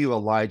I tell you,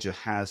 Elijah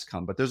has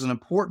come. But there's an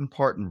important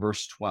part in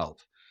verse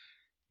 12.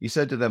 He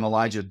said to them,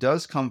 Elijah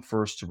does come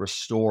first to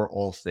restore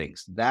all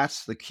things.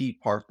 That's the key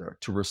part there,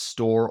 to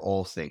restore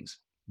all things.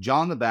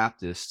 John the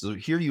Baptist, so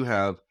here you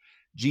have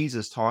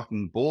Jesus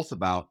talking both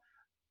about,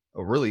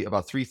 or really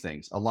about three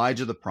things: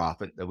 Elijah the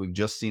prophet that we've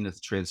just seen at the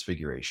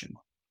transfiguration,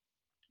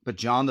 but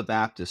John the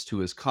Baptist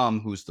who has come,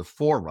 who's the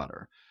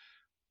forerunner.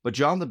 But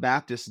John the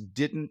Baptist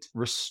didn't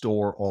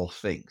restore all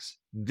things.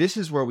 This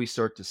is where we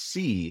start to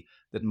see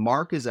that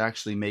Mark is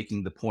actually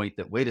making the point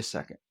that, wait a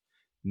second,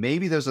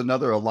 maybe there's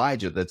another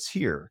Elijah that's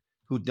here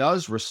who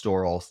does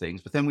restore all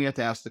things. But then we have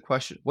to ask the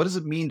question, what does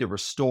it mean to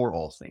restore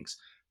all things,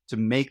 to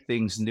make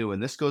things new?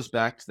 And this goes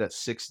back to that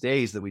 6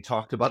 days that we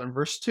talked about in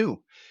verse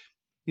 2,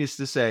 is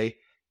to say,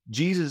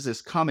 Jesus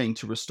is coming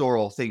to restore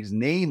all things,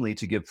 namely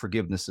to give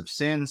forgiveness of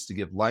sins, to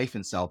give life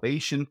and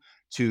salvation,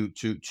 to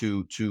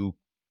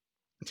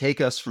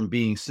take us from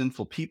being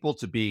sinful people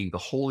to being the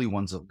holy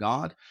ones of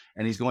God.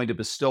 And he's going to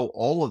bestow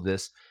all of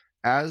this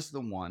as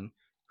the one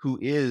who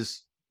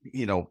is,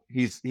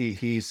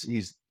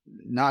 he's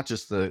not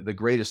just the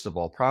greatest of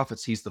all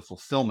prophets, he's the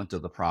fulfillment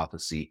of the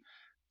prophecy.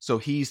 So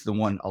he's the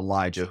one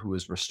Elijah who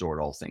has restored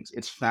all things.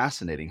 It's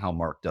fascinating how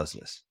Mark does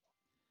this.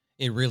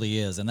 It really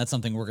is. And that's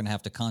something we're going to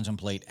have to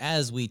contemplate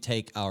as we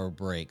take our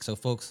break. So,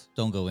 folks,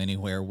 don't go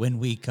anywhere. When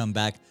we come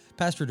back,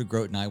 Pastor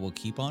DeGroat and I will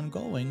keep on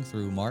going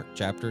through Mark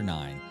chapter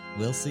 9.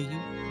 We'll see you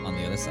on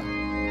the other side.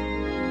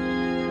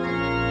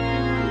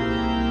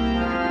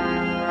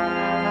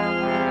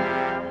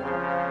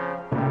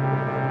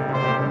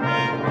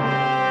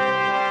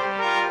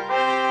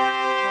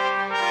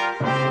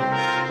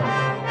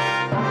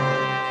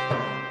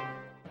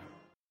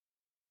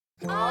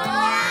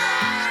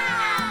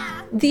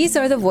 These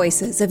are the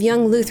voices of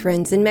young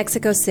Lutherans in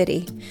Mexico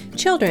City,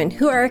 children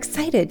who are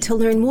excited to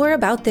learn more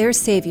about their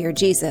Savior,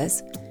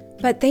 Jesus.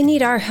 But they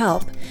need our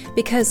help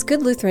because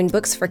good Lutheran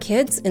books for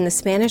kids in the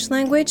Spanish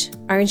language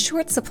are in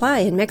short supply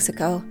in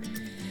Mexico.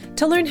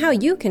 To learn how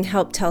you can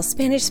help tell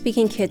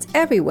Spanish-speaking kids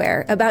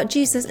everywhere about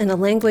Jesus in a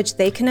language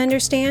they can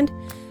understand,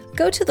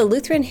 go to the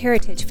Lutheran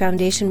Heritage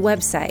Foundation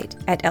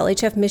website at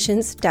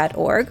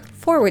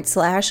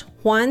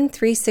lhfmissions.org/Juan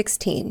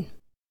 316.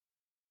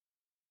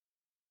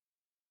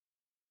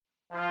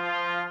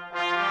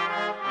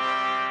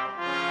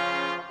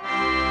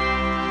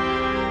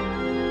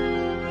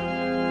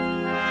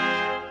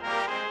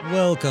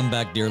 Welcome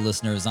back, dear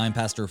listeners. I'm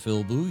Pastor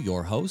Phil Boo,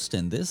 your host,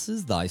 and this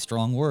is Thy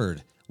Strong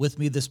Word. With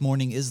me this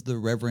morning is the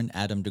Reverend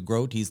Adam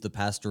DeGroat. He's the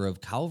pastor of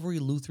Calvary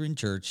Lutheran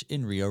Church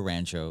in Rio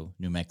Rancho,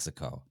 New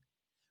Mexico.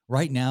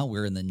 Right now,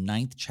 we're in the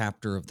 9th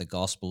chapter of the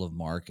Gospel of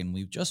Mark, and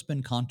we've just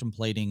been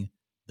contemplating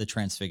the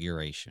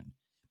Transfiguration.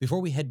 Before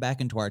we head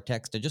back into our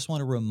text, I just want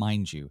to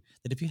remind you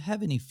that if you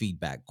have any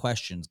feedback,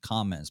 questions,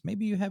 comments,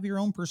 maybe you have your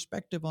own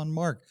perspective on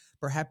Mark,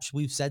 perhaps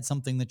we've said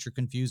something that you're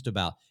confused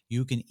about,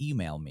 you can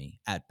email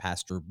me at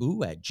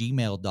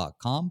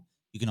pastorboo@gmail.com.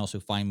 You can also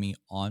find me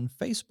on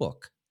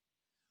Facebook.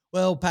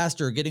 Well,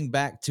 Pastor, getting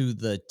back to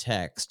the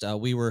text,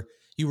 you were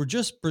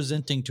just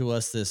presenting to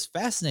us this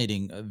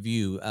fascinating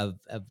view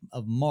of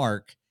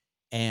Mark,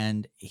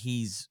 and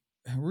he's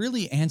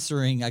really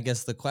answering, I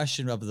guess, the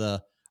question of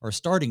or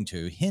starting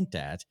to hint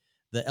at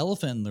the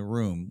elephant in the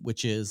room,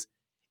 which is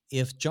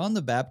if John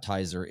the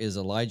Baptizer is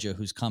Elijah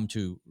who's come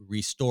to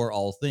restore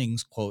all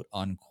things, quote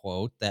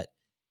unquote, that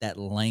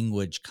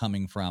language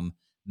coming from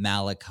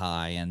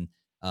Malachi and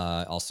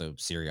also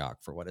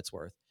Syriac for what it's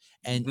worth.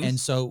 And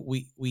so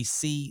we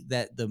see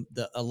that the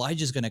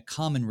Elijah is going to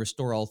come and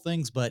restore all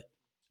things, but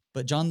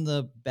John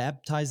the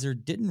Baptizer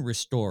didn't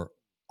restore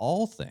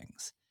all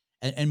things.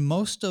 And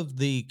most of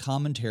the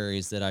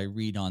commentaries that I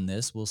read on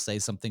this will say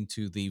something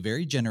to the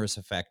very generous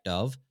effect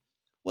of,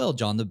 well,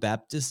 John the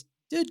Baptist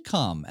did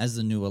come as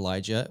the new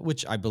Elijah,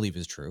 which I believe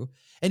is true,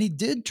 and he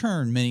did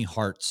turn many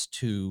hearts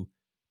toward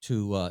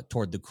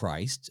the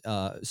Christ,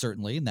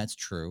 certainly, and that's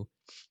true.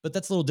 But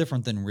that's a little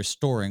different than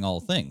restoring all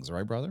things,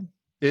 right, brother?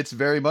 It's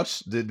very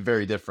much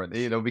very different,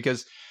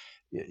 because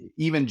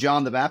even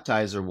John the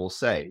Baptizer will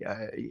say,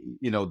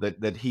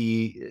 that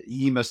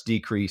he must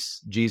decrease,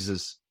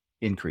 Jesus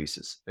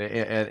increases,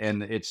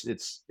 and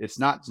it's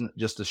not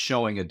just a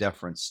showing a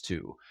deference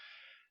to.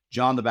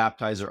 John the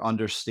Baptizer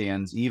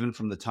understands even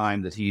from the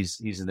time that he's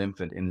an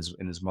infant in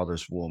his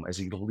mother's womb, as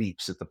he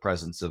leaps at the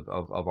presence of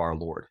our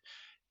Lord,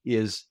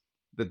 is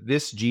that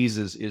this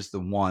Jesus is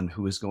the one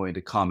who is going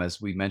to come, as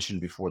we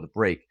mentioned before the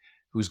break,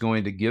 who's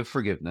going to give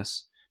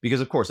forgiveness. Because,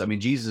 of course, I mean,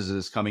 Jesus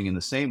is coming in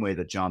the same way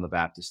that John the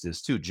Baptist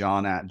is too.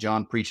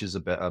 John preaches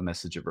a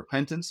message of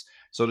repentance.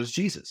 So does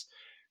Jesus.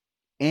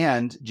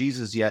 And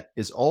Jesus yet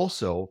is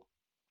also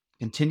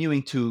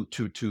continuing to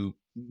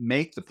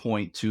make the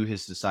point to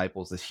his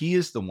disciples that he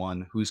is the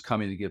one who's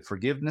coming to give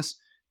forgiveness,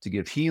 to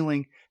give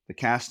healing, the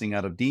casting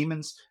out of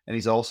demons, and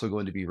he's also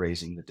going to be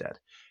raising the dead.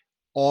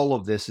 All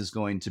of this is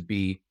going to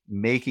be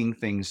making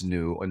things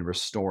new and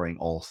restoring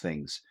all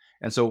things.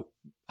 And so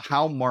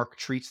how Mark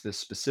treats this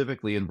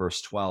specifically in verse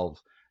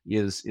 12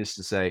 is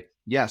to say,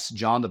 yes,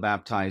 John the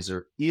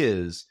Baptizer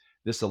is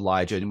this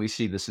Elijah, and we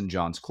see this in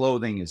John's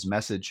clothing, his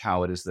message,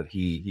 how it is that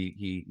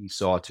he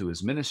saw to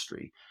his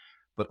ministry.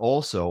 But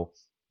also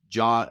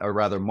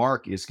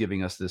Mark is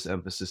giving us this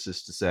emphasis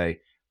is to say,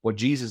 what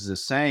Jesus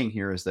is saying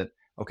here is that,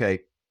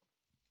 okay,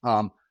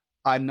 I'm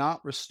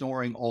not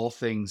restoring all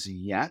things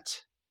yet.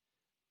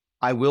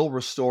 I will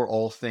restore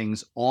all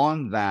things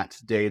on that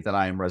day that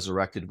I am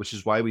resurrected, which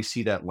is why we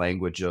see that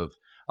language of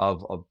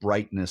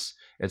brightness,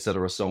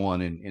 etc., so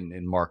on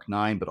in Mark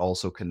 9, but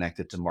also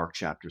connected to Mark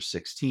chapter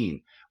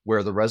 16,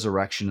 where the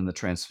resurrection and the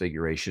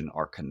transfiguration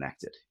are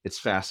connected. It's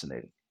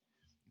fascinating.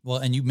 Well,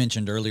 and you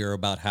mentioned earlier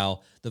about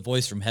how the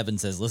voice from heaven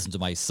says, listen to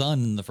my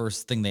son. And the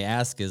first thing they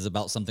ask is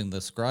about something the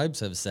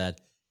scribes have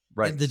said.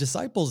 Right. And the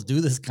disciples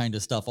do this kind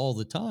of stuff all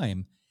the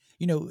time.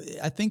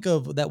 I think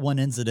of that one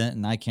incident,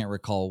 and I can't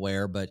recall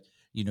where, but,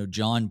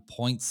 John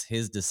points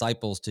his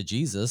disciples to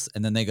Jesus,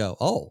 and then they go,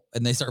 oh,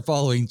 and they start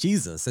following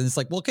Jesus. And it's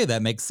like, well, okay,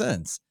 that makes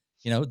sense.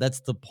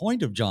 That's the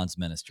point of John's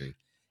ministry.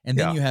 And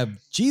then you have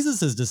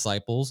Jesus's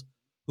disciples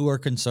who are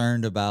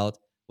concerned about,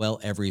 well,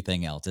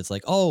 everything else. It's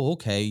like, oh,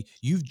 okay,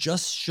 you've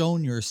just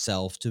shown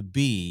yourself to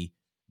be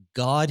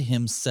God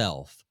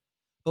himself.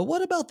 But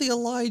what about the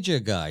Elijah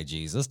guy,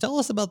 Jesus? Tell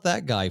us about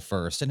that guy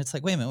first. And it's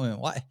like, wait a minute,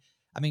 why?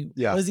 I mean,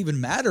 what does it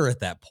even matter at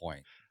that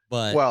point?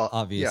 But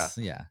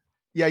obviously,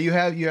 Yeah, you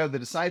have the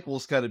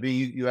disciples kind of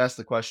you asked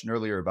the question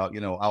earlier about,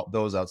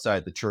 those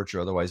outside the church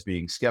or otherwise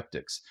being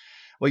skeptics.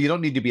 Well, you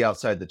don't need to be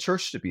outside the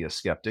church to be a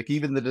skeptic.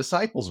 Even the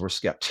disciples were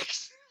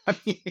skeptics. I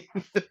mean,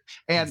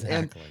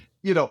 exactly.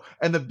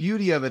 And the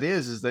beauty of it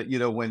is that,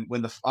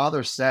 when the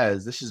Father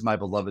says, this is my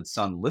beloved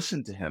son,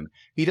 listen to him,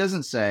 he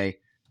doesn't say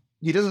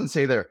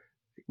there,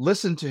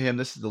 listen to him,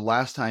 this is the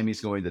last time he's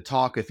going to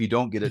talk. If you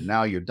don't get it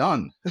now, you're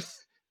done.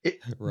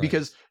 Right.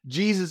 Because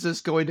Jesus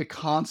is going to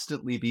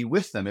constantly be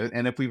with them.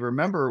 And if we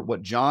remember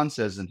what John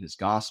says in his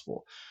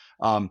gospel,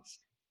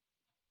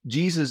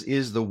 Jesus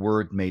is the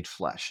Word made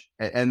flesh.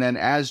 And then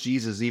as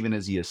Jesus, even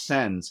as he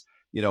ascends,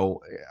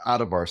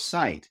 out of our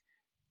sight,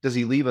 does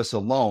he leave us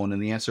alone?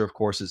 And the answer, of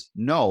course, is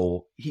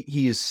no.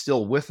 He is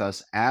still with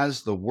us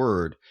as the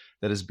Word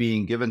that is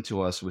being given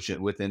to us, which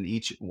within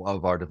each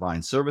of our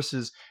divine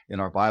services, in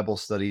our Bible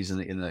studies,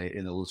 in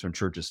the Lutheran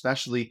Church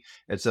especially,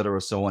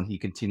 etc., so on. He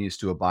continues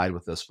to abide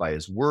with us by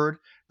his Word,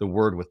 the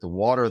Word with the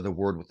water, the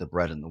Word with the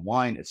bread and the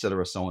wine,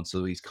 etc., so on.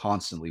 So he's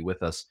constantly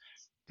with us.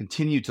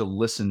 Continue to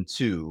listen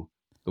to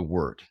the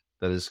Word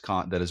that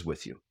is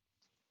with you.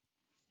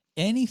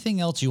 anything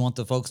else you want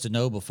the folks to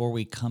know before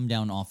we come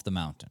down off the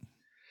mountain?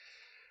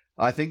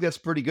 I think that's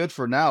pretty good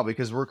for now,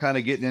 because we're kind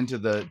of getting into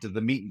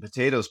the meat and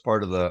potatoes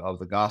part of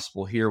the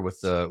gospel here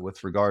with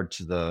regard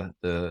to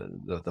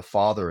the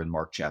Father in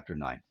Mark chapter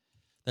 9.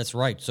 That's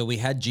right. So we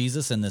had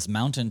Jesus in this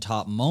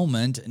mountaintop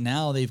moment.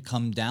 Now they've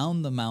come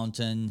down the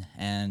mountain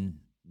and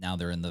now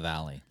they're in the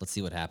valley. Let's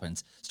see what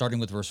happens, starting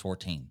with verse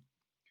 14.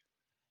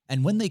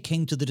 And when they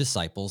came to the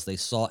disciples, they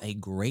saw a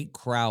great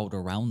crowd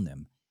around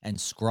them and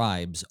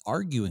scribes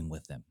arguing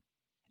with them.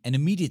 And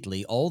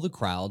immediately all the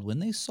crowd, when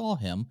they saw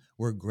him,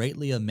 were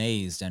greatly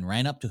amazed and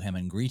ran up to him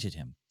and greeted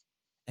him.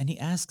 And he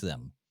asked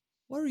them,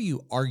 "What are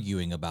you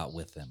arguing about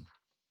with them?"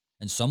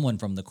 And someone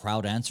from the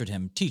crowd answered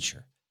him,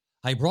 "Teacher,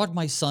 I brought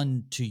my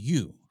son to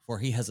you, for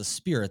he has a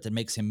spirit that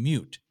makes him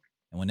mute.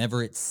 And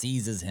whenever it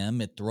seizes him,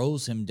 it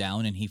throws him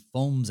down, and he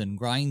foams and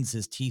grinds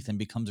his teeth and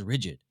becomes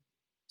rigid.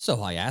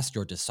 So I asked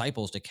your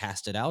disciples to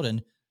cast it out,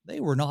 and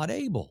they were not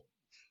able."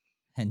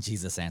 And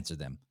Jesus answered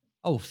them,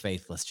 "O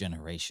faithless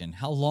generation,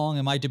 how long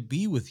am I to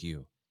be with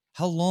you?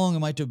 How long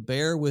am I to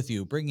bear with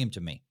you? Bring him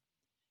to me."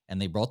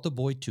 And they brought the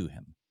boy to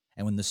him.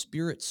 And when the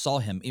spirit saw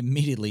him,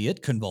 immediately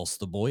it convulsed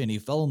the boy, and he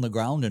fell on the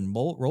ground and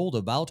rolled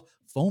about,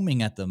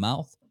 foaming at the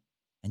mouth.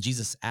 And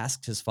Jesus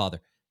asked his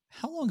father,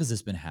 "How long has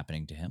this been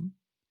happening to him?"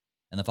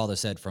 And the father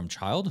said, "From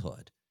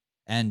childhood.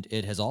 And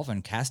it has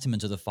often cast him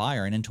into the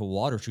fire and into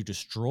water to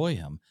destroy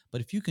him.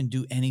 But if you can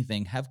do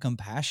anything, have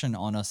compassion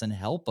on us and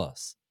help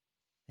us."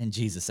 And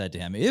Jesus said to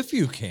him, "If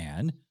you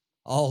can,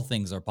 all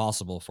things are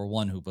possible for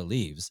one who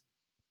believes."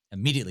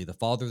 Immediately the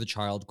father of the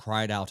child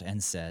cried out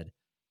and said,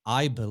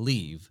 "I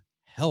believe,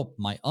 help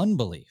my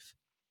unbelief."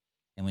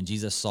 And when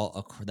Jesus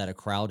saw that a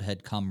crowd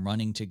had come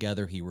running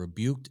together, he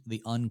rebuked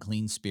the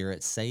unclean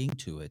spirit, saying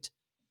to it,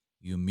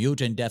 "You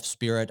mute and deaf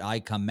spirit, I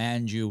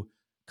command you,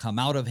 come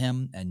out of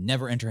him and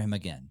never enter him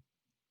again."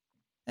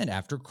 And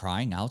after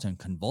crying out and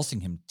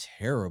convulsing him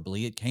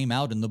terribly, it came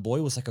out, and the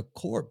boy was like a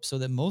corpse, so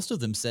that most of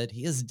them said,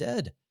 "He is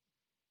dead."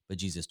 But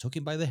Jesus took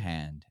him by the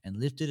hand and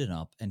lifted it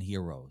up, and he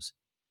arose.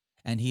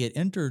 And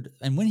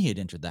when he had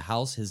entered the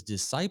house, his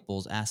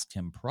disciples asked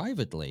him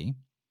privately,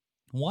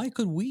 "Why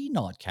could we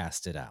not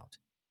cast it out?"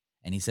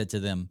 And he said to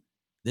them,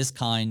 "This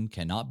kind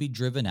cannot be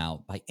driven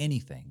out by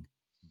anything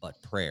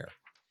but prayer."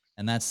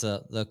 And that's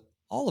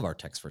all of our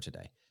text for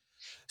today.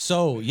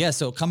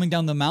 So coming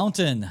down the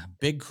mountain,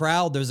 big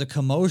crowd, there's a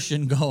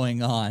commotion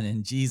going on.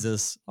 And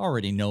Jesus,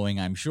 already knowing,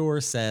 I'm sure,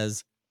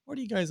 says, "What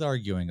are you guys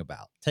arguing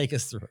about?" Take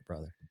us through it,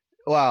 brother.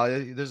 Wow,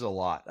 there's a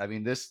lot. I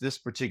mean, this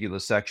particular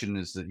section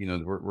is that,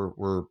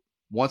 we're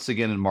once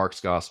again in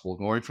Mark's gospel,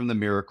 going from the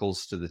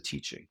miracles to the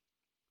teaching.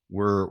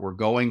 We're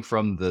going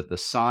from the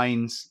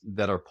signs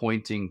that are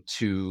pointing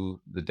to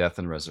the death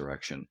and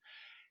resurrection,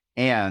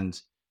 and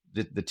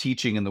the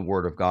teaching in the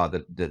Word of God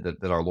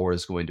that our Lord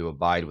is going to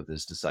abide with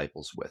his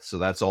disciples with. So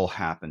that's all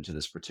happened to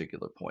this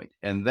particular point.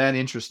 And then,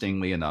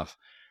 interestingly enough,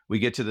 we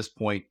get to this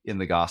point in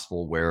the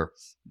gospel where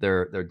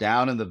they're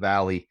down in the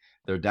valley,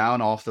 they're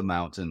down off the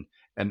mountain,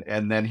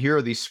 and then here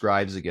are these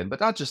scribes again,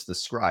 but not just the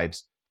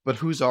scribes, but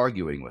who's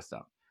arguing with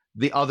them?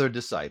 The other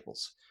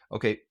disciples.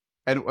 Okay.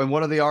 And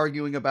what are they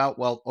arguing about?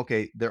 Well,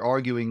 okay, they're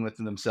arguing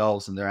within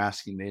themselves, and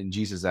and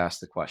Jesus asked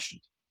the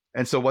question.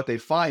 And so what they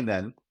find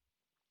then,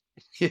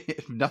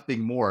 if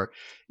nothing more,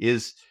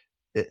 is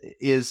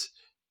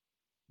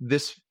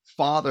this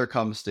father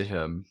comes to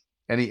him,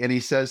 and he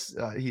says,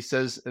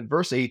 and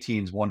verse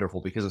 18 is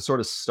wonderful, because it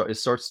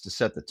starts to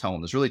set the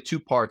tone. There's really two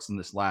parts in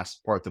this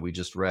last part that you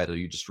just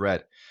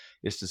read,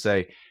 is to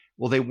say,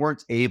 well, they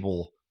weren't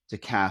able to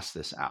cast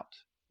this out.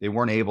 They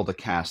weren't able to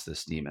cast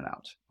this demon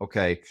out.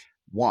 Okay,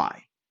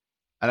 why?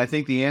 And I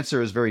think the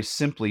answer is very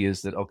simply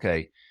is that,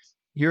 okay,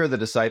 here are the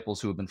disciples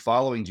who have been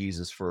following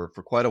Jesus for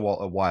quite a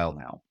while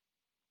now.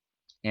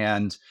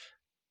 And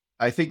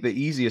I think the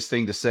easiest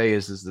thing to say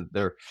is that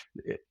they're,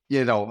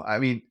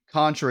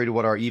 contrary to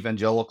what our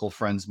evangelical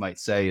friends might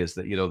say, is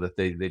that, that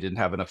they didn't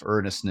have enough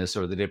earnestness,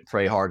 or they didn't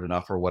pray hard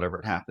enough, or whatever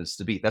it happens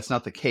to be. That's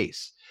not the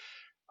case.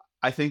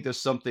 I think there's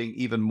something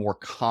even more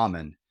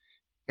common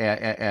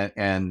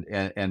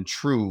and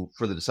true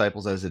for the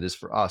disciples as it is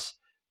for us.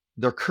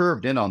 They're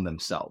curved in on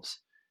themselves.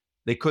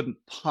 They couldn't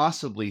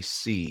possibly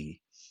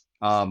see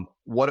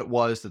what it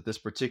was that this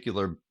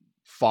particular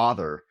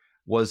father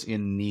was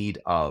in need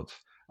of.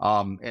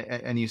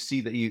 And you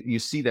see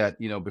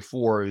that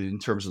before, in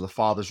terms of the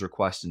father's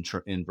request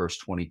in verse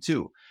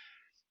 22.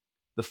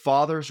 The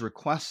father's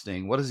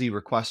requesting, what does he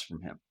request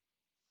from him?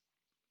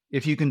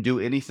 If you can do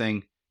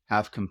anything,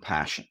 have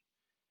compassion.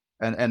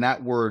 And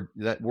that word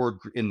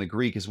in the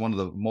Greek is one of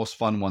the most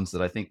fun ones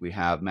that I think we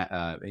have.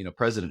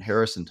 President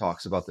Harrison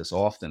talks about this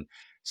often.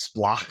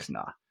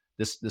 Splachna,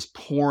 this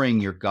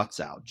pouring your guts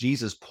out.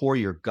 Jesus, pour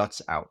your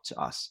guts out to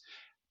us.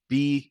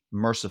 Be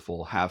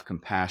merciful, have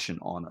compassion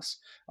on us.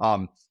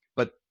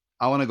 But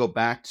I want to go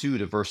back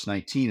to verse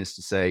 19, is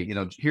to say,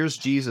 here's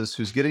Jesus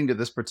who's getting to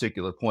this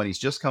particular point. He's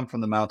just come from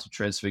the Mount of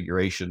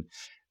Transfiguration,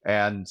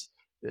 and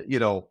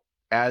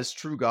as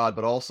true God,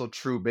 but also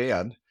true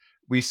man,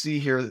 we see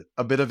here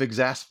a bit of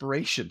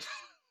exasperation.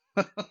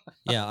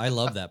 Yeah, I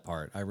love that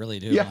part. I really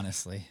do, Yeah,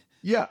 honestly.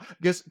 yeah,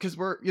 because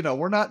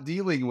we're not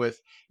dealing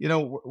with,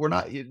 we're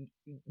not,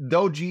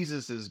 though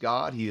Jesus is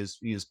God, he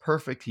is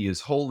perfect, he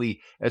is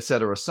holy,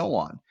 etc., so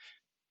on.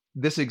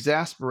 This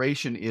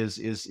exasperation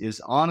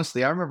is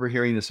honestly, I remember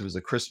hearing this. It was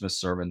a Christmas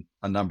sermon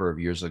a number of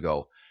years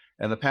ago,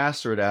 and the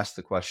pastor had asked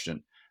the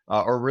question,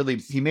 or really,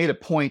 he made a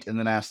point and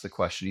then asked the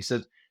question. He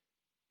said,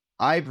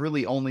 I've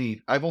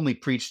only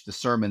preached the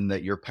sermon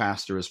that your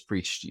pastor has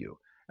preached to you.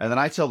 And then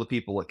I tell the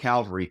people at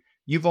Calvary,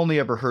 you've only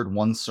ever heard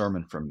one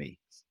sermon from me.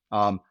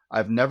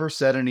 I've never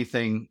said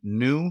anything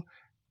new.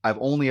 I've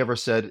only ever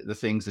said the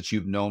things that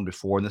you've known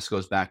before. And this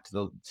goes back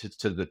to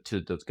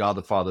the God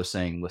the Father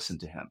saying, listen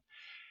to him.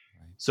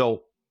 Right.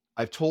 So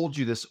I've told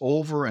you this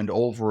over and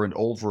over and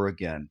over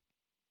again.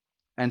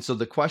 And so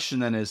the question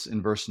then is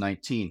in verse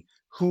 19,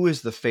 who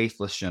is the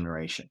faithless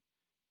generation?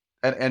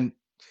 And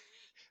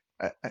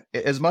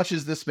as much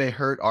as this may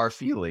hurt our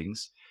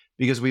feelings,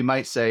 because we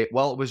might say,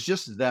 well, it was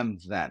just them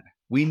then.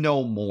 We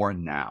know more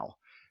now.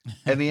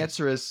 And the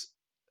answer is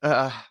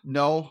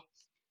no.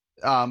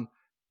 Um,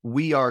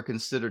 we are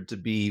considered to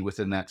be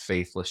within that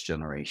faithless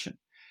generation.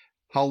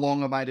 How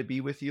long am I to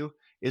be with you?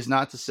 Is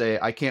not to say,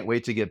 I can't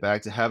wait to get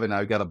back to heaven.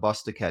 I've got a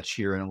bus to catch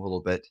here in a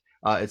little bit,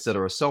 et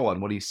cetera, so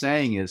on. What he's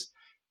saying is,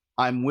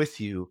 I'm with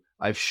you.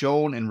 I've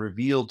shown and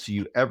revealed to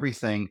you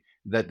everything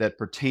that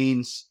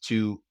pertains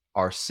to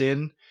our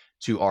sin,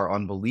 to our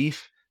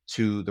unbelief,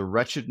 to the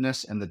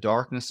wretchedness and the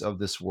darkness of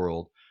this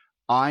world.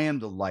 I am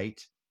the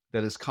light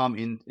that has come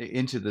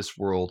into this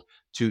world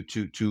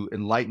to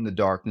enlighten the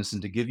darkness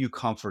and to give you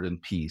comfort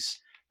and peace.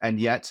 And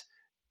yet,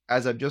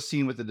 as I've just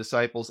seen with the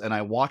disciples, and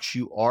I watch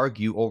you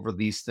argue over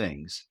these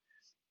things,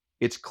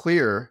 it's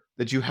clear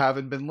that you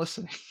haven't been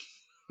listening.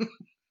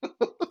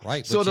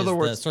 Right, So, which in other is the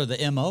words, sort of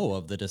the MO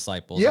of the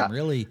disciples, yeah, and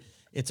really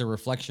it's a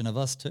reflection of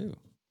us too.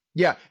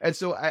 yeah, and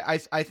so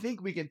I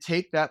think we can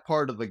take that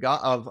part of the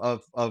God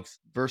of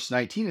verse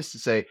 19 is to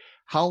say,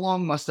 how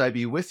long must I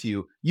be with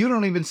you? You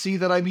don't even see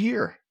that I'm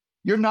here.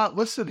 You're not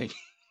listening.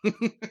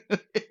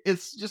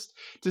 It's just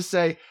to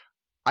say,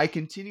 I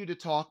continue to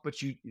talk, but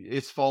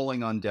it's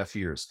falling on deaf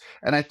ears.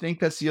 And I think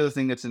that's the other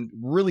thing that's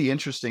really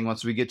interesting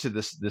once we get to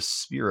this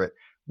spirit.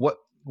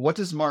 What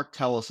does Mark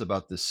tell us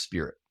about this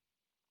spirit?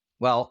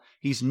 Well,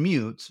 he's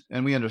mute,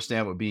 and we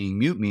understand what being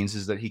mute means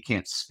is that he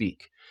can't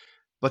speak.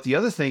 But the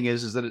other thing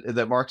is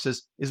that Mark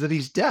says is that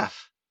he's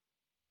deaf.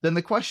 Then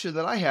the question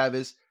that I have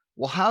is,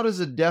 well, how does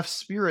a deaf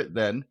spirit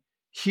then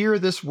hear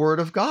this word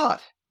of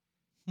God?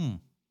 Hmm.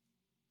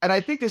 And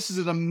I think this is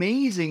an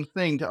amazing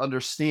thing to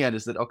understand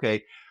is that,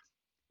 okay,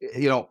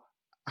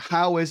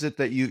 how is it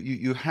that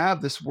you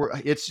have this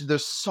word?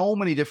 There's so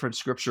many different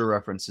scripture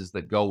references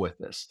that go with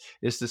this.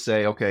 Is to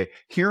say, okay,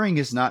 hearing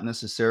is not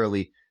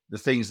necessarily the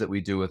things that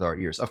we do with our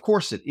ears. Of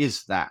course, it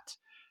is that.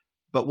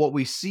 But what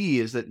we see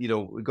is that,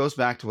 it goes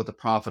back to what the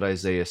prophet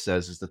Isaiah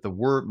says, is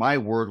that my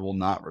word will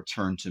not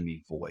return to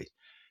me void.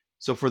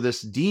 So for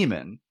this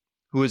demon,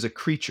 who is a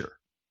creature,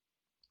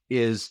 he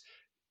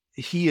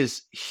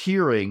is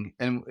hearing,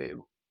 and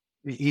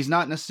he's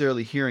not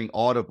necessarily hearing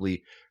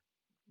audibly,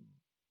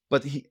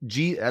 but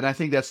and I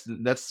think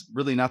that's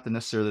really not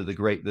necessarily the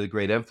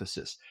great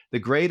emphasis. The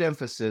great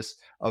emphasis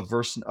of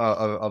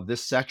of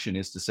this section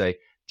is to say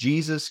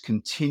Jesus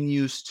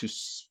continues to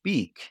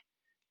speak,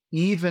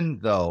 even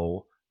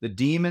though the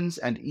demons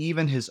and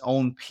even his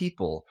own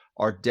people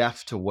are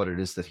deaf to what it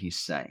is that he's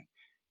saying.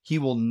 He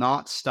will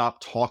not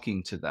stop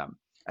talking to them.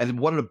 And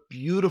what a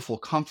beautiful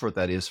comfort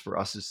that is for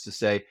us, is to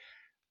say,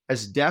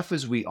 as deaf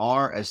as we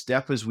are, as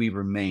deaf as we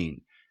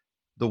remain,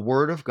 the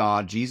word of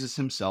God, Jesus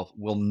himself,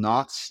 will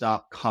not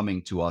stop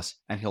coming to us,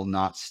 and he'll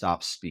not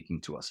stop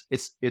speaking to us.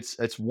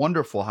 It's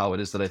wonderful how it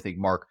is that I think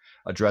Mark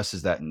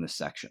addresses that in this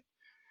section.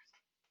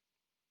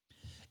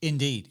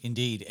 Indeed,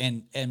 indeed.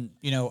 And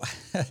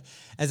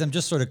as I'm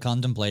just sort of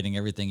contemplating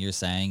everything you're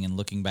saying and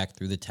looking back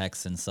through the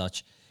text and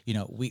such,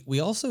 we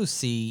also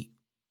see,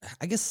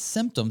 I guess,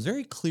 symptoms,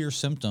 very clear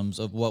symptoms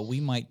of what we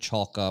might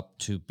chalk up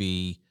to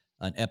be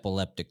an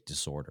epileptic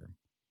disorder.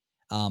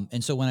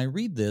 And so when I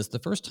read this, the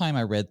first time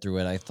I read through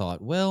it, I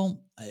thought,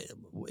 well,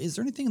 is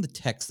there anything in the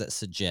text that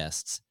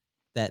suggests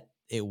that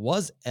it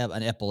was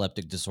an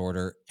epileptic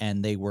disorder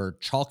and they were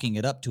chalking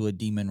it up to a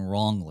demon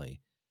wrongly?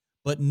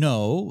 But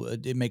no,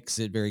 it makes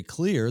it very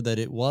clear that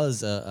it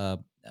was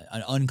an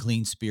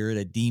unclean spirit,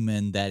 a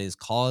demon that is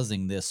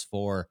causing this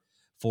for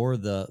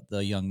the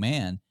young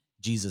man.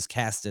 Jesus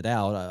cast it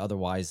out.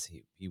 Otherwise,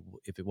 he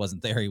if it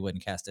wasn't there, he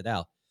wouldn't cast it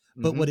out.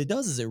 But Mm-hmm. what it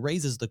does is it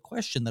raises the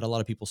question that a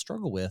lot of people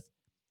struggle with.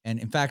 And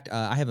in fact,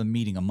 I have a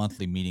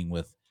monthly meeting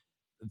with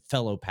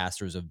fellow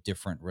pastors of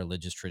different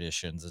religious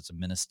traditions. It's a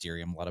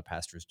ministerium. A lot of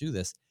pastors do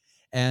this.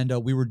 And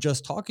we were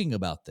just talking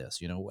about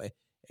this,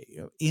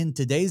 in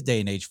today's day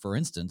and age, for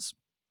instance,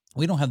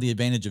 we don't have the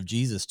advantage of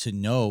Jesus to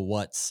know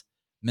what's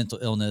mental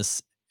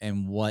illness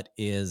and what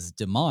is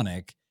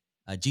demonic.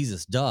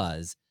 Jesus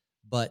does.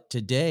 But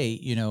today,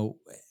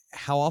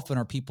 how often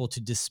are people to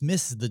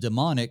dismiss the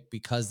demonic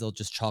because they'll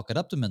just chalk it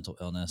up to mental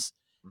illness?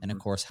 And of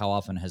course, how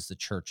often has the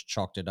church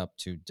chalked it up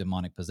to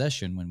demonic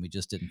possession when we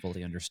just didn't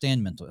fully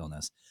understand mental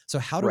illness? So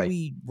how do Right.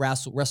 we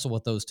wrestle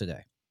with those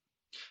today?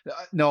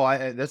 No,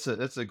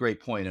 that's a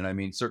great point, and I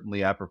mean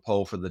certainly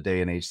apropos for the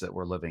day and age that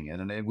we're living in.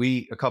 And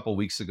we a couple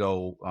weeks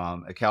ago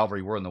at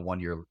Calvary, we're in the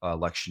 1 year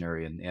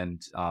lectionary,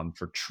 and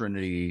for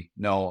Trinity,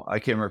 no, I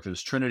can't remember if it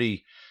was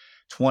Trinity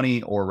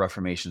 20 or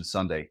Reformation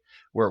Sunday,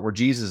 where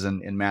Jesus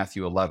in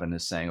Matthew 11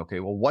 is saying, okay,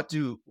 well, what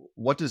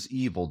does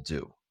evil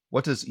do?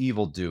 What does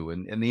evil do?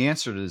 And the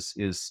answer is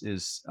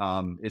it's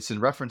in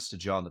reference to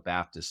John the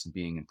Baptist and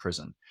being in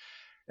prison.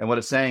 And what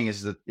it's saying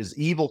is that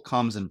evil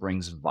comes and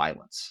brings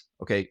violence.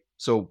 Okay.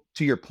 So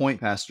to your point,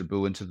 Pastor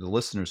Boo, and to the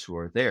listeners who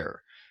are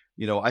there,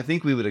 I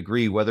think we would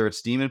agree, whether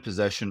it's demon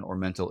possession or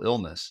mental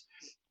illness,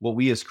 what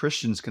we as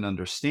Christians can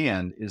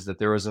understand is that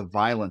there is a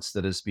violence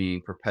that is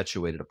being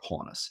perpetuated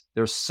upon us.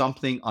 There's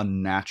something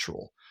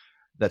unnatural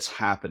that's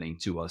happening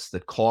to us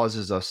that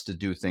causes us to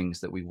do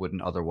things that we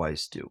wouldn't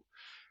otherwise do.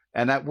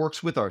 And that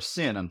works with our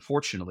sin.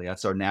 Unfortunately,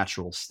 that's our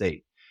natural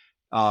state.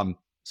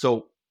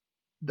 So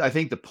I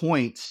think the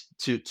point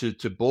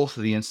to both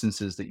of the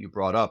instances that you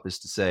brought up is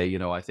to say,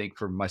 I think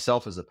for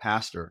myself as a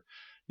pastor,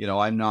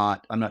 I'm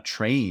not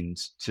trained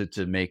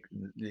to make,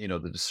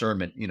 the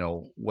discernment,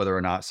 whether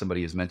or not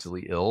somebody is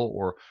mentally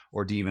ill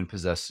or demon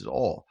possessed at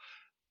all.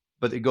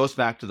 But it goes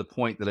back to the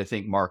point that I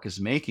think Mark is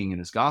making in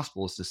his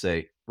gospel, is to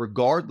say,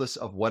 regardless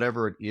of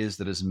whatever it is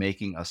that is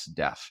making us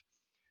deaf,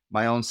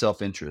 my own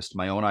self-interest,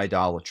 my own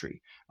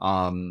idolatry,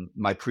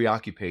 my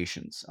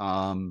preoccupations,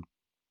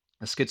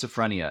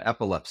 schizophrenia,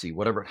 epilepsy,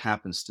 whatever it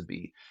happens to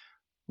be,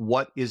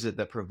 what is it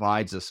that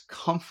provides us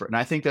comfort? And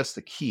I think that's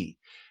the key.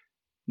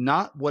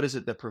 Not what is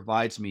it that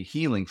provides me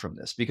healing from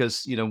this,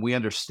 because we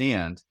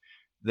understand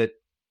that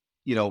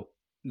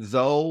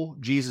though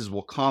Jesus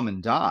will come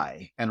and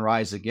die and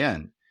rise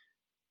again,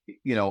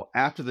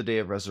 after the day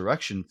of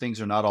resurrection,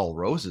 things are not all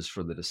roses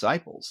for the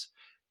disciples.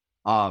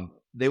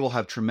 They will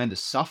have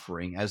tremendous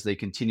suffering as they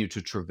continue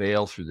to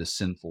travail through this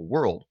sinful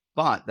world.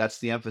 But that's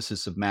the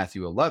emphasis of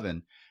Matthew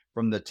 11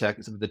 from the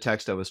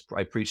text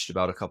I preached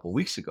about a couple of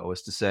weeks ago,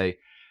 is to say,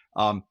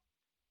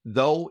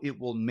 though it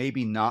will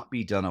maybe not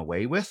be done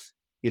away with,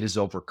 it is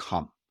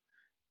overcome.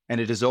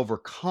 And it is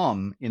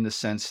overcome in the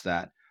sense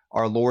that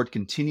our Lord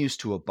continues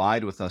to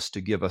abide with us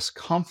to give us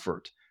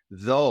comfort,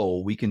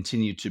 though we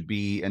continue to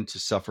be and to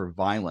suffer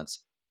violence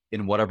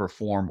in whatever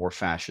form or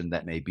fashion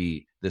that may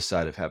be this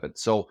side of heaven.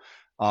 So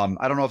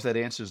I don't know if that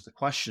answers the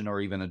question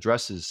or even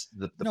addresses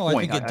the No,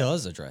 point. I think it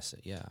does address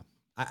it. Yeah.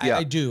 Yeah.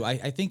 I do.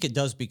 I think it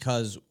does,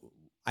 because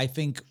I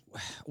think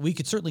we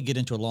could certainly get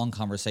into a long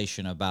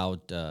conversation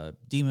about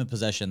demon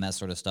possession, that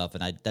sort of stuff,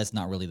 and that's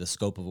not really the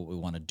scope of what we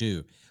want to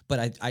do.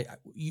 But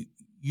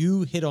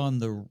you hit on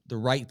the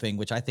right thing,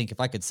 which I think, if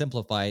I could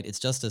simplify it, it's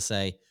just to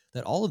say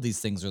that all of these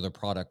things are the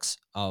products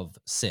of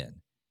sin.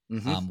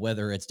 Mm-hmm.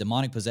 Whether it's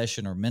demonic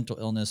possession or mental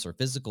illness or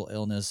physical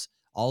illness,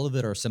 all of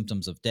it are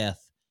symptoms of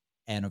death.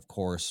 And of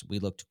course, we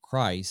look to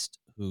Christ,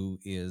 who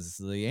is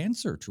the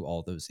answer to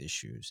all those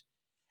issues.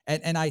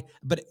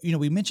 But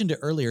we mentioned it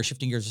earlier,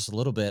 shifting gears just a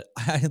little bit.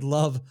 I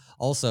love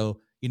also,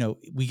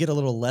 we get a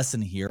little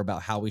lesson here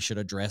about how we should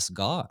address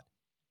God.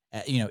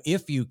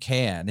 If you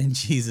can, and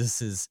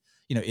Jesus is,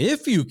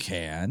 if you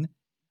can,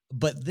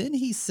 but then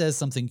he says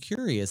something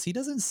curious. He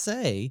doesn't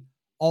say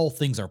all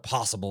things are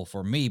possible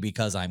for me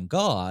because I'm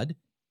God.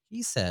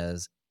 He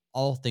says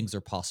all things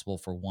are possible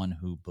for one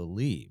who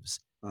believes.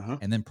 Uh-huh.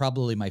 And then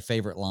probably my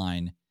favorite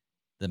line,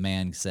 the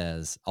man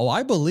says, "Oh,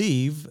 I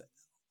believe,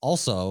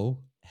 also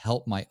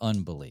help my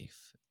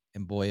unbelief."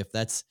 And boy, if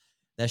that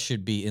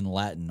should be in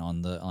Latin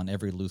on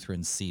every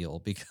Lutheran seal,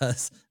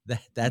 because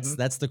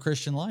that's the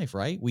Christian life,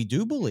 right? We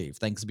do believe,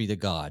 thanks be to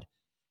God,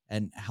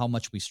 and how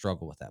much we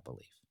struggle with that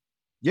belief.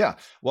 Yeah,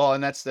 well,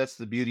 and that's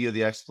the beauty of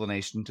the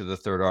explanation to the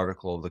third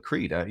article of the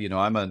Creed.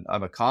 I'm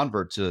a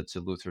convert to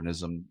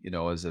Lutheranism,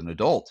 as an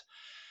adult,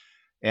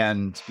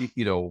 and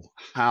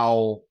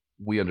how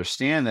we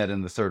understand that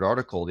in the third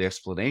article, the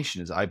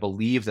explanation is, I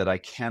believe that I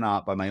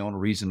cannot, by my own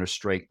reason or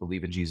strength,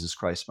 believe in Jesus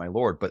Christ, my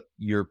Lord. But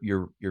you're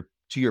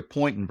to your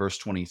point in verse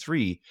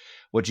 23,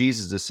 what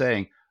Jesus is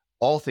saying,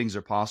 all things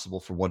are possible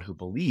for one who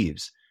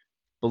believes.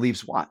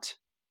 Believes what?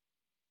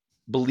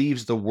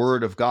 Believes the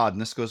word of God.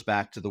 And this goes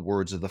back to the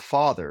words of the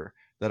Father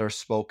that are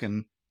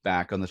spoken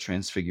back on the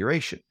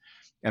Transfiguration.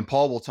 And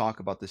Paul will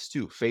talk about this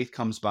too. Faith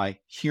comes by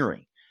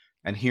hearing,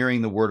 and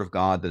hearing the word of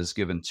God that is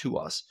given to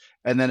us.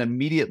 And then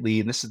immediately,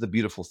 and this is the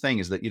beautiful thing,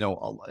 is that,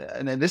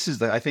 and this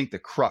is I think the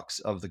crux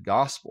of the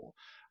gospel,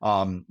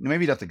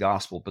 maybe not the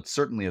gospel, but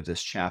certainly of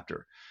this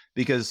chapter,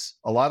 because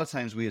a lot of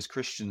times we as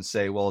Christians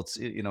say, well,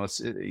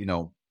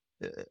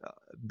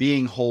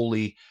 being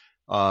holy,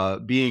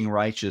 being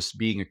righteous,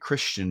 being a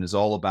Christian is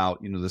all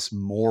about, this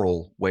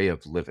moral way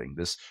of living,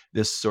 this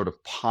sort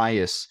of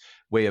pious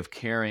way of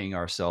carrying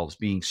ourselves,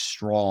 being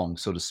strong,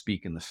 so to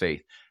speak, in the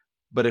faith.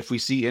 But if we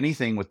see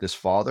anything with this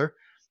father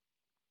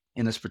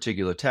in this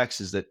particular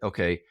text, is that,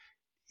 okay,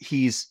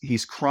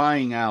 he's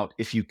crying out,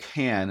 if you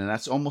can, and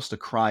that's almost a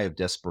cry of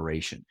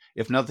desperation.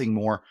 If nothing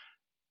more,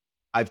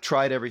 I've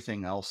tried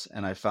everything else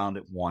and I found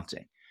it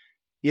wanting.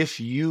 if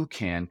you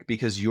can,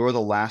 because you're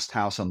the last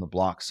house on the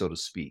block, so to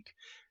speak.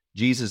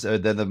 Jesus,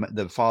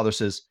 the Father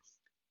says,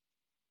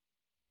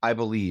 I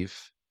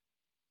believe.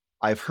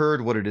 I've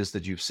heard what it is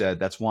that you've said.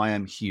 That's why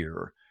I'm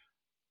here.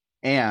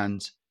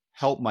 And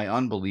help my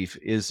unbelief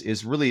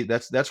is really,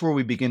 that's where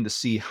we begin to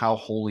see how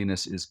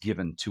holiness is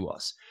given to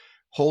us.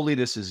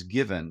 Holiness is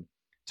given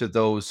to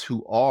those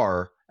who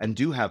are and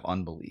do have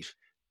unbelief,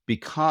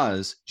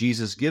 because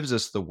Jesus gives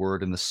us the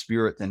word, and the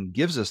Spirit then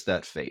gives us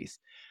that faith,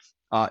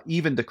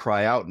 even to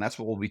cry out. And that's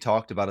what we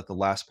talked about at the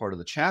last part of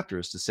the chapter,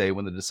 is to say,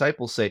 when the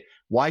disciples say,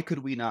 why could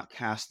we not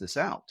cast this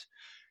out?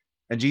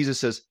 And Jesus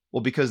says,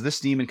 well, because this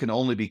demon can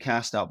only be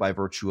cast out by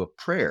virtue of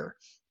prayer.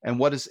 And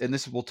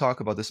this, we'll talk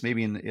about this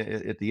maybe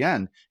at the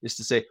end, is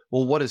to say,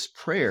 well, what is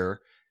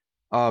prayer?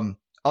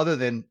 Other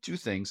than two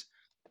things,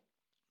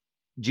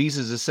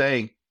 Jesus is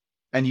saying,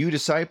 and you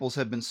disciples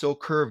have been so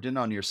curved in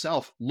on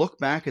yourself. Look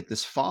back at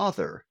this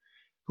Father,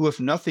 who, if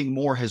nothing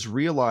more, has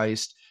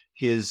realized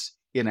his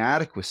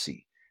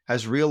inadequacy,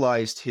 has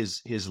realized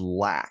his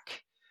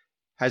lack,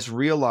 has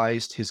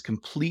realized his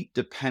complete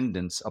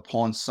dependence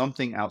upon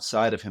something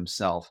outside of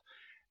himself,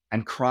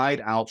 and cried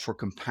out for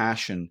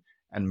compassion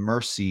and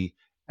mercy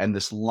and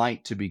this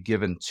light to be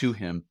given to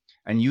him.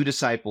 And you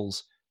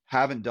disciples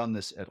haven't done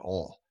this at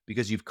all,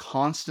 because you've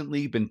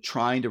constantly been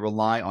trying to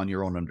rely on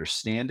your own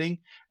understanding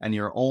and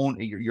your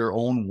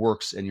own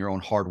works and your own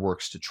hard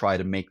works to try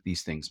to make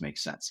these things make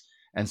sense.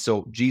 And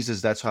so Jesus,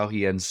 that's how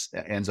he ends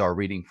our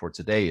reading for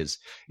today, is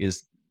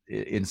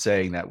in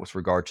saying that with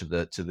regard to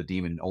the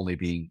demon only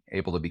being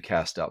able to be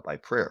cast out by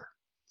prayer.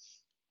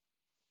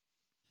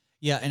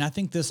 Yeah, and I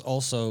think this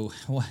also,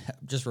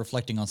 just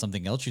reflecting on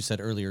something else you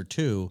said earlier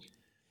too,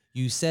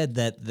 you said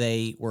that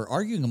they were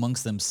arguing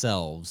amongst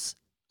themselves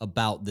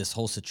about this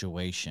whole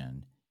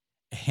situation,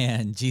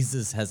 and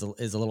Jesus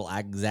is a little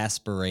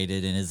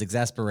exasperated, and his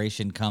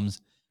exasperation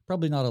comes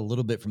probably not a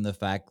little bit from the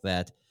fact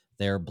that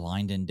they're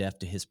blind and deaf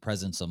to his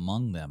presence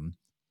among them.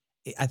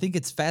 I think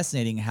it's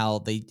fascinating how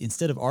they,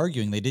 instead of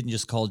arguing, they didn't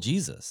just call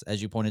Jesus,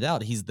 as you pointed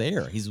out. He's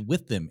there, he's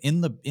with them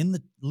in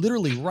the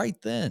literally right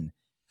then.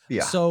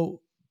 Yeah.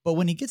 So, but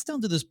when he gets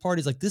down to this part,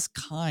 he's like, this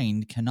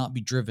kind cannot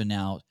be driven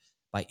out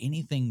by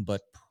anything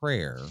but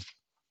prayer.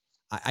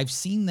 I've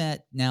seen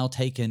that now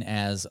taken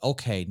as,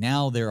 okay,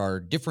 now there are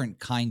different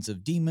kinds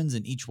of demons,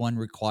 and each one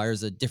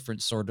requires a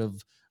different sort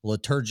of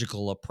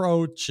liturgical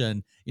approach.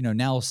 And,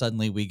 now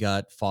suddenly we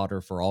got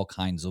fodder for all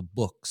kinds of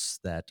books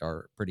that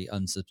are pretty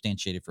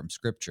unsubstantiated from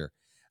scripture.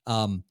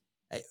 I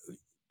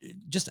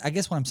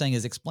guess what I'm saying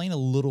is, explain a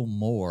little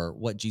more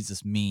what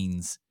Jesus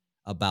means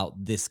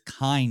about this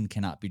kind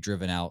cannot be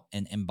driven out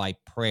and by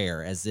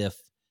prayer, as if,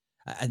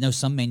 I know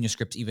some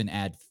manuscripts even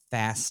add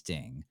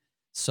fasting.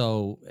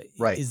 So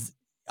right.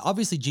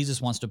 Obviously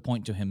Jesus wants to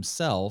point to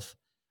himself,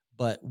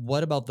 but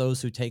what about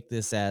those who take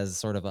this as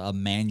sort of a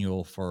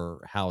manual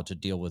for how to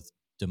deal with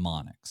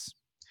demonics?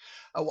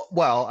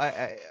 Well,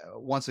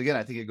 once again,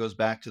 I think it goes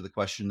back to the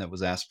question that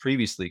was asked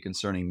previously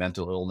concerning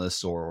mental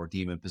illness or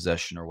demon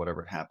possession or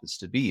whatever it happens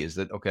to be. Is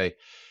that okay?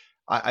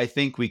 I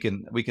think we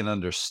can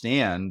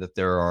understand that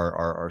there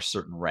are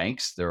certain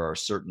ranks. There are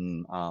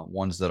certain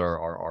ones that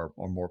are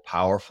more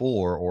powerful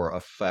or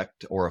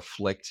affect or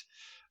afflict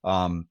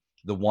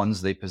the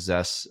ones they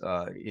possess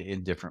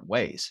in different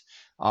ways.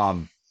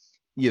 And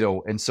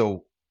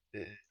so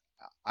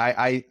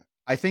I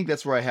think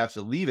that's where I have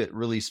to leave it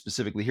really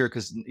specifically here,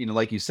 because,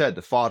 like you said,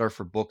 the fodder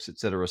for books, et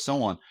cetera,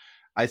 so on.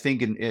 I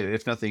think,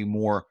 if nothing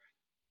more,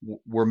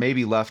 we're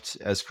maybe left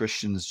as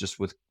Christians just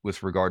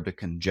with regard to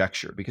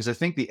conjecture, because I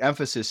think the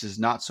emphasis is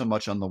not so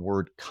much on the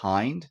word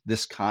kind.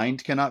 This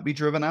kind cannot be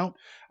driven out.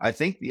 I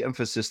think the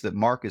emphasis that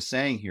Mark is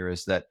saying here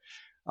is that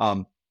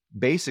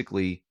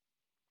basically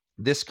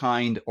this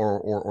kind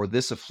or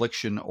this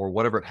affliction or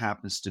whatever it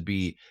happens to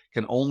be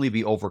can only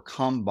be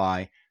overcome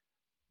by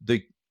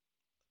the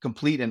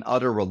complete and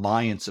utter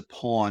reliance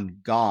upon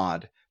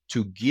God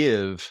to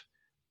give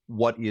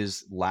what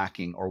is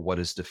lacking or what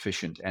is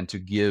deficient, and to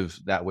give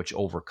that which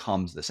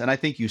overcomes this. And I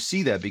think you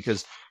see that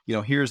because,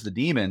 here's the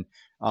demon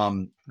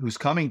who's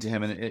coming to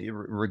him, and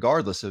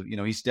regardless of,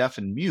 he's deaf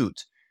and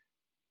mute,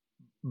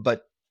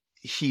 but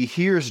he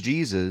hears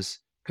Jesus,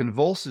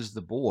 convulses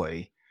the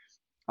boy.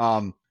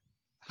 How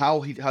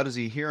does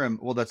he hear him?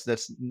 Well,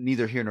 that's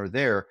neither here nor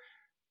there.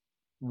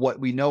 What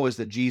we know is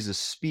that Jesus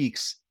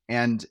speaks,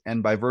 and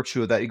by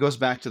virtue of that, it goes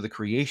back to the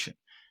creation.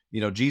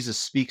 Jesus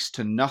speaks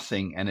to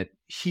nothing and it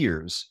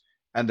hears,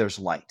 and there's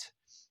light.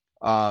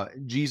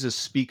 Jesus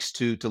speaks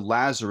to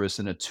Lazarus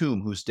in a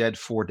tomb who's dead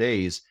 4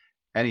 days,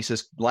 and he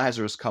says,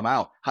 Lazarus, come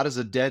out. How does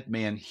a dead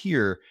man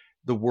hear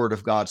the word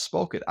of God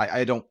spoken?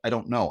 I don't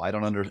know.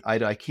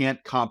 I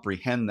can't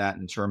comprehend that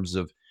in terms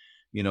of,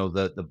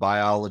 the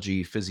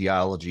biology,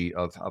 physiology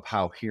of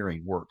how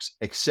hearing works,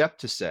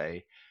 except to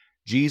say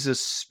Jesus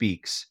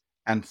speaks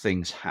and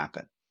things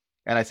happen.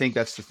 And I think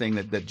that's the thing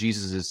that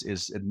Jesus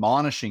is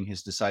admonishing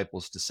his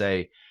disciples to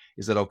say,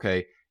 is that,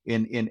 okay,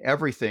 in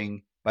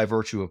everything, by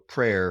virtue of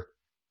prayer,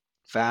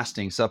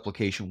 fasting,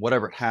 supplication,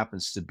 whatever it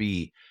happens to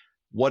be,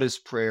 what is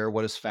prayer,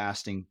 what is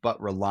fasting,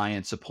 but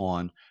reliance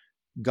upon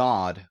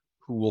God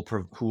who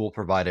will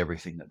provide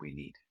everything that we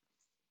need.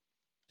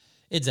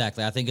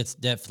 Exactly. I think it's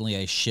definitely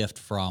a shift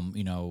from,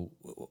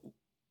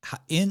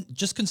 in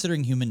just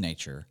considering human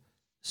nature,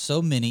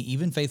 so many,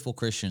 even faithful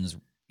Christians,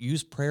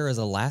 use prayer as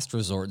a last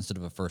resort instead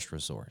of a first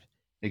resort.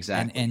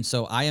 Exactly. And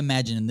so I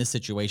imagine in this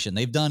situation,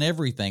 they've done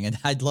everything, and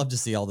I'd love to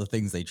see all the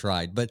things they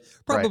tried, but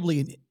Right.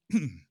 probably,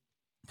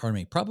 pardon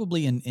me,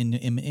 probably in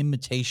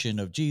imitation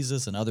of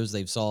Jesus and others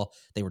they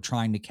were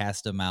trying to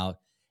cast him out.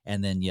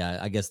 And then, yeah,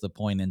 I guess the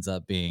point ends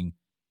up being,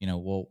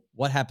 well,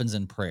 what happens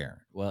in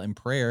prayer? Well, in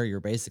prayer, you're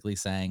basically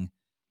saying,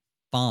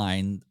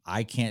 fine,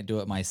 I can't do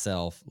it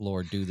myself.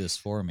 Lord, do this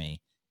for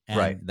me.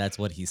 Right. And that's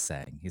what he's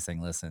saying. He's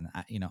saying, listen,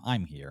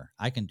 I'm here.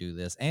 I can do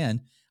this,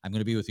 and I'm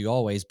going to be with you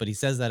always. But he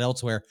says that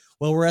elsewhere.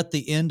 Well, we're at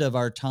the end of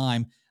our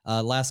time.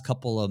 Last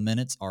couple of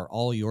minutes are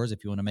all yours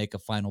if you want to make a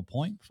final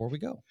point before we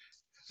go.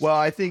 Well,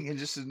 I think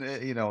this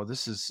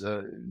is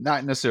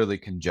not necessarily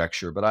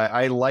conjecture, but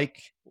I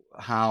like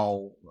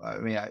how,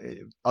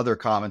 other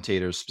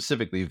commentators,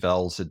 specifically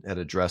Vels, had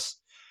addressed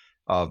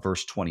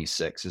verse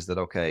 26. Is that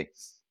okay?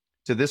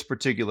 To this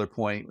particular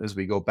point, as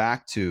we go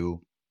back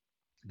to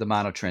the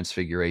Mount of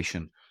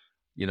Transfiguration,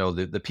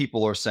 the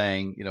people are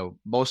saying,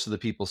 most of the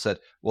people said,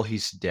 well,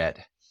 he's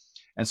dead.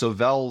 And so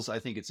Vels, I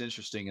think it's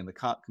interesting, in the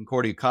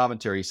Concordia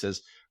commentary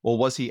says, well,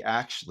 was he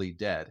actually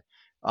dead?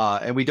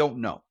 And we don't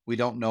know. We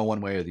don't know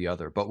one way or the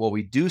other. But what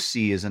we do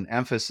see is an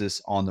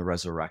emphasis on the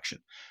resurrection.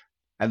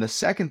 And the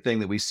second thing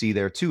that we see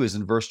there too is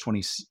in verse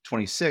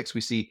 26, we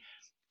see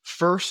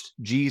first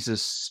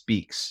Jesus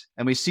speaks.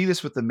 And we see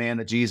this with the man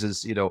that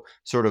Jesus, he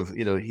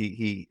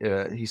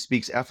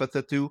speaks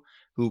Ephatha to,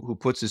 who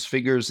puts his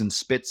fingers and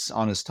spits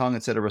on his tongue,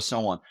 etc.,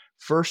 so on.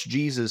 First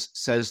Jesus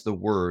says the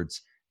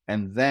words,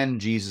 and then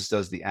Jesus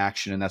does the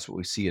action, and that's what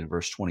we see in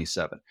verse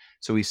 27.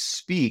 So he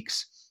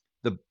speaks,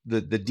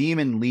 the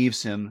demon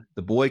leaves him,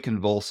 the boy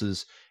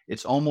convulses.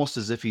 It's almost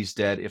as if he's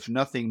dead. If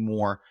nothing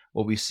more,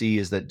 what we see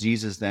is that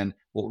Jesus then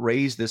will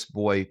raise this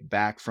boy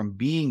back from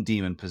being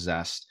demon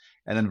possessed.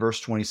 And then verse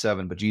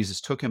 27, but Jesus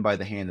took him by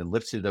the hand and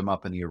lifted him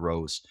up, and he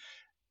arose,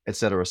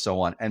 etc., so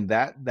on. And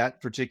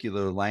that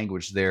particular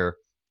language there,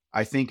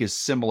 I think, is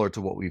similar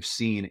to what we've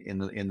seen in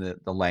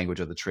the language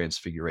of the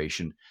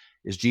Transfiguration.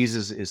 Is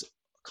Jesus is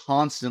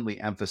constantly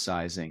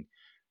emphasizing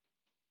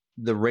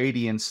the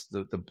radiance,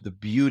 the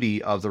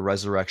beauty of the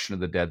resurrection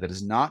of the dead, that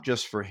is not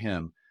just for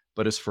him,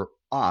 but is for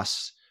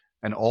us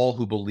and all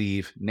who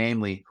believe,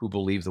 namely who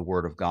believe the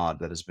word of God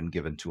that has been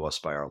given to us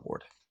by our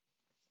Lord.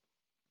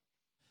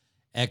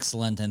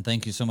 Excellent. And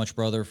thank you so much,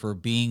 brother, for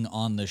being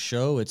on the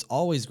show. It's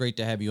always great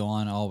to have you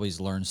on. I always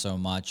learn so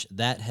much.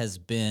 That has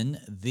been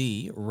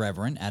the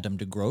Reverend Adam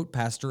DeGroat,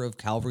 pastor of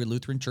Calvary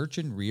Lutheran Church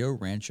in Rio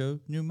Rancho,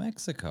 New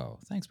Mexico.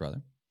 Thanks,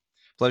 brother.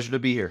 Pleasure to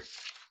be here.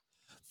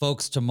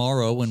 Folks,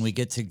 tomorrow when we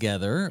get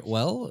together,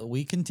 well,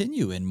 we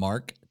continue in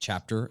Mark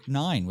chapter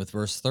 9 with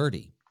verse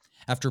 30.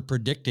 After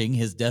predicting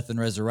his death and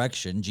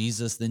resurrection,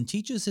 Jesus then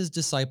teaches his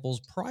disciples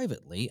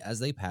privately as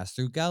they pass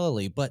through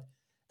Galilee, but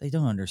they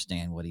don't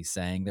understand what he's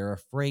saying. They're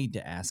afraid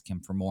to ask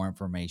him for more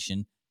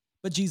information.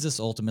 But Jesus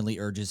ultimately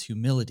urges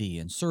humility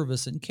and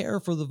service and care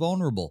for the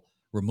vulnerable,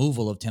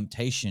 removal of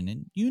temptation,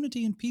 and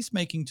unity and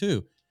peacemaking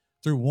too.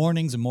 Through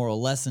warnings and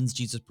moral lessons,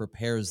 Jesus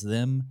prepares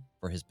them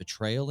for his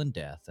betrayal and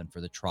death and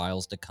for the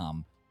trials to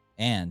come.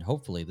 And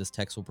hopefully this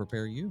text will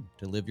prepare you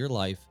to live your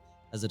life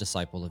as a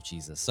disciple of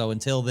Jesus. So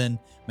until then,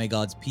 may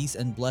God's peace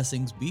and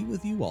blessings be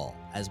with you all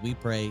as we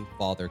pray,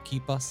 Father,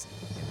 keep us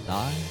in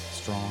thy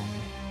strong